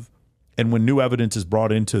sure of. And when new evidence is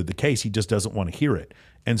brought into the case, he just doesn't want to hear it.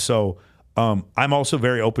 And so I'm also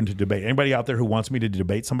very open to debate. Anybody out there who wants me to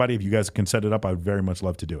debate somebody, if you guys can set it up, I would very much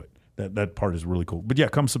love to do it. That part is really cool. But yeah,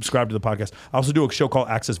 come subscribe to the podcast. I also do a show called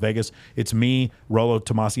Access Vegas. It's me, Rollo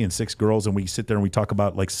Tomasi, and 6 girls, and we sit there and we talk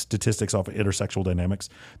about like statistics off of intersexual dynamics.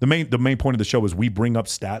 The main point of the show is we bring up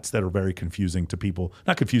stats that are very confusing to people.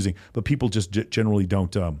 Not confusing, but people just generally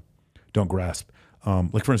don't grasp.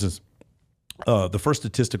 Like for instance, the first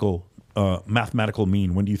statistical mathematical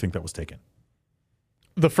mean, when do you think that was taken?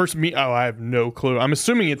 The first mean? Oh, I have no clue. I'm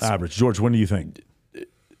assuming it's average. George, when do you think?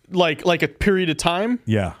 Like a period of time?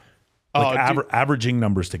 Yeah. Like averaging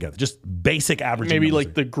numbers together, just basic averaging. Maybe numbers.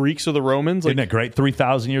 like the Greeks or the Romans. Isn't it great?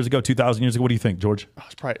 3,000 years ago, 2,000 years ago. What do you think, George?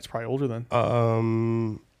 Oh, it's probably older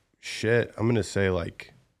then. Shit. I'm gonna say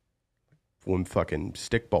like when fucking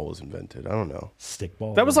stickball was invented. I don't know.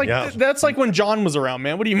 Stickball. That was like that's like when John was around,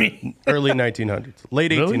 man. What do you mean? Early 1900s,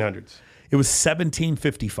 late Really? 1800s. It was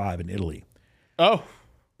 1755 in Italy. Oh.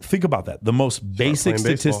 Think about that. The most basic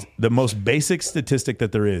statistic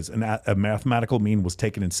that there is, a mathematical mean was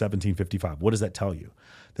taken in 1755. What does that tell you?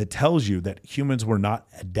 That tells you that humans were not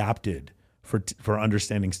adapted for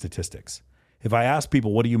understanding statistics. If I ask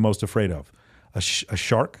people, what are you most afraid of? A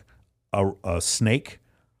shark, a snake,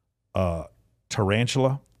 a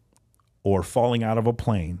tarantula, or falling out of a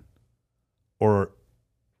plane, or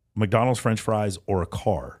McDonald's French fries, or a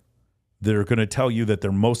car. They're going to tell you that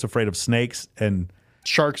they're most afraid of snakes and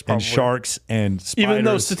sharks, probably. And spiders. Even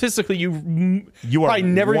though statistically you are probably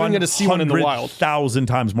never even going to see one in the wild. 100,000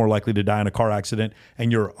 times more likely to die in a car accident,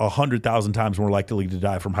 and you're 100,000 times more likely to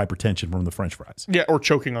die from hypertension from the French fries. Yeah, or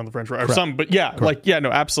choking on the French fries, or Correct. something. But yeah, Correct.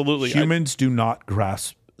 no, absolutely. Humans do not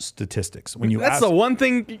grasp statistics. When you That's ask, the one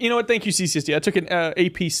thing. You know what? Thank you, CCSD. I took an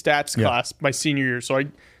AP stats class my senior year, so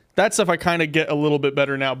that stuff I kind of get a little bit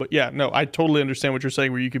better now. But yeah, no, I totally understand what you're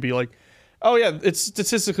saying. Where you could be like, oh yeah, it's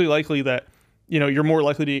statistically likely that you're more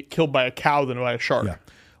likely to get killed by a cow than by a shark. Yeah.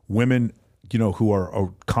 Women, who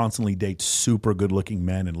are constantly date super good looking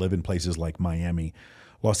men and live in places like Miami,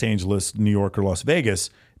 Los Angeles, New York, or Las Vegas,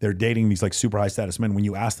 they're dating these like super high status men. When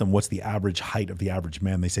you ask them what's the average height of the average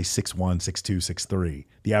man, they say 6'1", 6'2", 6'3".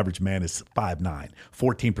 The average man is 5'9".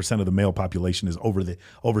 14% of the male population is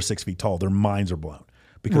over 6 feet tall. Their minds are blown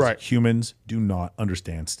because humans do not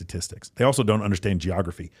understand statistics. They also don't understand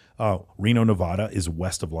geography. Reno, Nevada is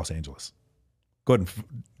west of Los Angeles. Go ahead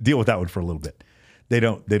and deal with that one for a little bit. They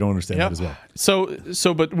don't understand that as well.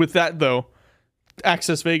 So, but with that though,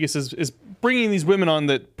 Access Vegas is bringing these women on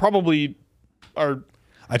that probably are.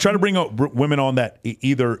 I try to bring women on that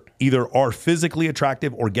either are physically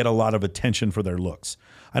attractive or get a lot of attention for their looks.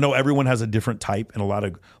 I know everyone has a different type, and a lot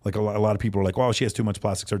of people are like, "Well, she has too much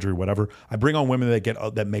plastic surgery, or whatever." I bring on women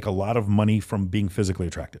that make a lot of money from being physically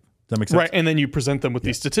attractive. Does that make sense? Right, and then you present them with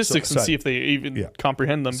these statistics and see if they even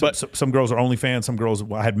comprehend them. But some girls are OnlyFans. Some girls,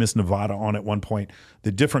 I had Miss Nevada on at one point.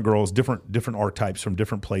 The different girls, different archetypes from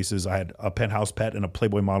different places. I had a penthouse pet and a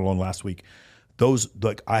Playboy model on last week. Those,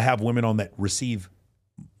 I have women on that receive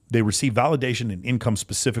validation and income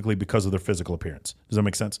specifically because of their physical appearance. Does that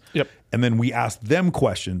make sense? Yep. And then we ask them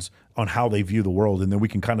questions on how they view the world, and then we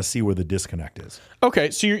can kind of see where the disconnect is.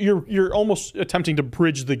 Okay, so you're almost attempting to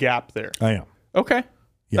bridge the gap there. I am. Okay.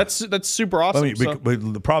 Yeah. That's super awesome. But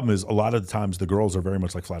the problem is a lot of the times the girls are very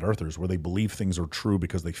much like flat earthers, where they believe things are true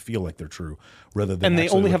because they feel like they're true, rather than they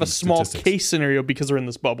only have a small case scenario because they're in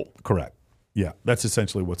this bubble. Correct. Yeah, that's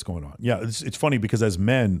essentially what's going on. Yeah, it's funny because as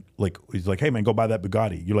men, he's like, "Hey man, go buy that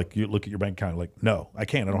Bugatti." You look at your bank account, like, "No, I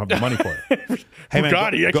can't. I don't have the money for it." Hey man,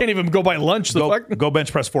 Bugatti, I can't even go buy lunch. Go bench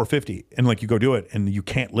press 450, and you go do it, and you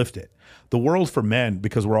can't lift it. The world for men,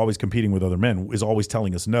 because we're always competing with other men, is always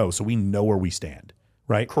telling us no, so we know where we stand.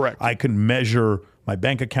 Right? Correct. I can measure my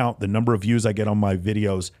bank account, the number of views I get on my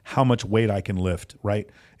videos, how much weight I can lift, right?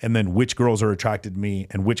 And then which girls are attracted to me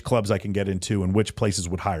and which clubs I can get into and which places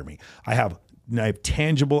would hire me. I have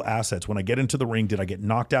tangible assets. When I get into the ring, did I get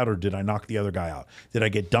knocked out or did I knock the other guy out? Did I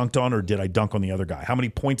get dunked on or did I dunk on the other guy? How many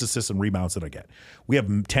points, assists, and rebounds did I get? We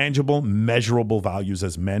have tangible, measurable values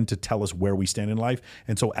as men to tell us where we stand in life.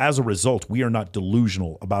 And so as a result, we are not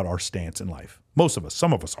delusional about our stance in life. Most of us,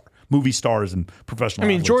 some of us are. Movie stars and professional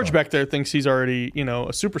athletes George are. back there thinks he's already,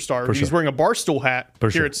 a superstar. For He's sure. wearing a Barstool hat For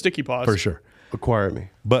here sure. at Sticky Paws. For sure. Acquire me.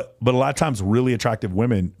 But a lot of times really attractive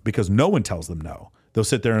women, because no one tells them no, they'll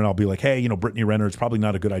sit there and I'll be like, hey, Brittany Renner, it's probably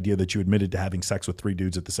not a good idea that you admitted to having sex with 3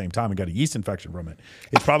 dudes at the same time and got a yeast infection from it.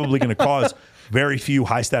 It's probably going to cause very few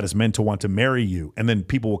high status men to want to marry you. And then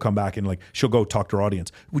people will come back and she'll go talk to her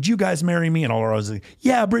audience. Would you guys marry me? And all our audience like,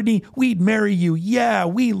 yeah, Brittany, we'd marry you. Yeah,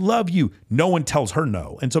 we love you. No one tells her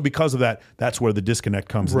no. And so because of that, that's where the disconnect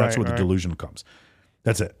comes. And that's where the delusion comes.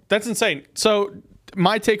 That's it. That's insane. So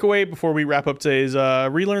my takeaway before we wrap up today is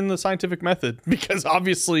relearn the scientific method, because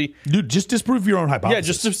obviously, dude, just disprove your own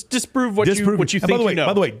hypothesis. Yeah, just disprove what you think you know.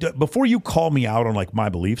 By the way, before you call me out on my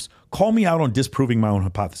beliefs, call me out on disproving my own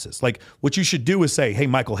hypothesis. What you should do is say, hey,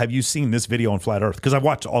 Michael, have you seen this video on flat Earth? Because I've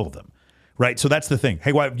watched all of them. Right, so that's the thing.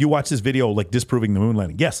 Hey, you watch this video disproving the moon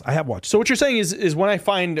landing? Yes, I have watched. So what you're saying is when I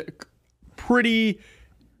find pretty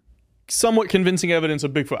somewhat convincing evidence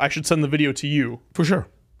of Bigfoot, I should send the video to you. For sure.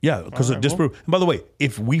 Yeah, because it disproves. And by the way,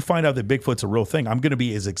 if we find out that Bigfoot's a real thing, I'm going to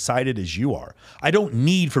be as excited as you are. I don't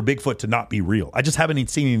need for Bigfoot to not be real. I just haven't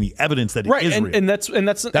seen any evidence that it is real. And that's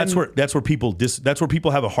where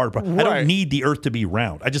people have a hard problem. I don't need the Earth to be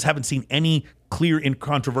round. I just haven't seen any clear,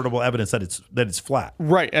 incontrovertible evidence that it's flat.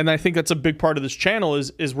 Right, and I think that's a big part of this channel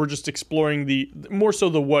is we're just exploring the more so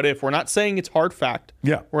the what if. We're not saying it's hard fact.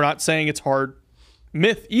 Yeah, we're not saying it's hard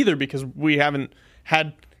myth either because we haven't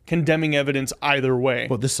had condemning evidence either way.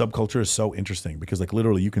 Well, this subculture is so interesting because like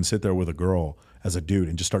literally you can sit there with a girl as a dude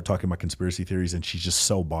and just start talking about conspiracy theories and she's just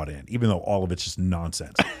so bought in, even though all of it's just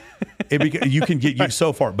nonsense. You can get you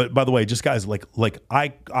so far. But by the way, just guys, like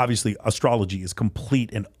I obviously astrology is complete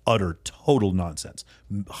and utter total nonsense.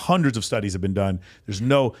 Hundreds of studies have been done. There's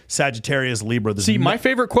no Sagittarius, Libra. My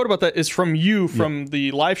favorite quote about that is from you from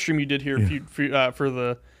the live stream you did here for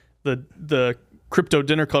the Crypto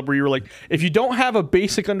Dinner Club, where you were like, if you don't have a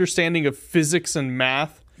basic understanding of physics and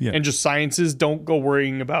math and just sciences, don't go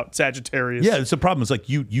worrying about Sagittarius. Yeah, it's a problem. It's like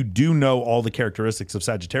you do know all the characteristics of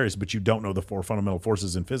Sagittarius, but you don't know the 4 fundamental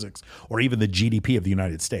forces in physics or even the GDP of the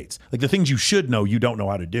United States. Like the things you should know, you don't know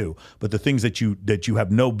how to do, but the things that you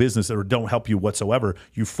have no business or don't help you whatsoever,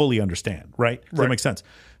 you fully understand. Right? Does that make sense?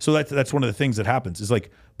 So that's one of the things that happens. Is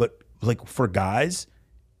like, but like for guys,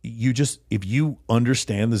 if you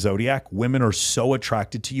understand the zodiac, women are so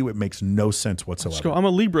attracted to you, it makes no sense whatsoever. I'm a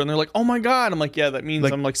Libra, and they're like, "Oh my god!" I'm like, "Yeah, that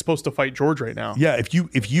means I'm like supposed to fight George right now." Yeah, if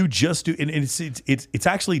you just do, and it's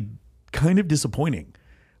actually kind of disappointing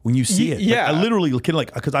when you see it. Yeah, I literally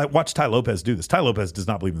because I watched Tai Lopez do this. Tai Lopez does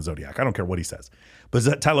not believe in the zodiac. I don't care what he says,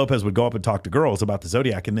 but Tai Lopez would go up and talk to girls about the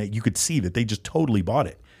zodiac, and you could see that they just totally bought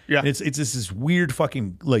it. Yeah, and it's this weird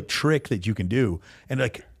fucking like trick that you can do, and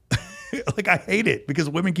like. Like I hate it because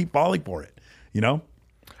women keep falling for it, you know?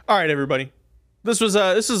 All right, everybody. This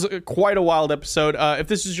is quite a wild episode. If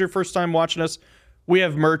this is your first time watching us, we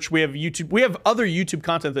have merch, we have YouTube, we have other YouTube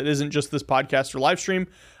content that isn't just this podcast or live stream.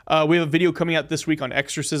 We have a video coming out this week on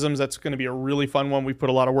exorcisms. That's going to be a really fun one. We put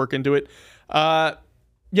a lot of work into it.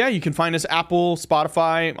 You can find us Apple,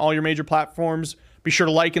 Spotify, all your major platforms. Be sure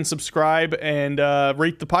to like and subscribe and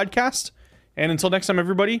rate the podcast. And until next time,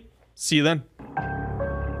 everybody, see you then.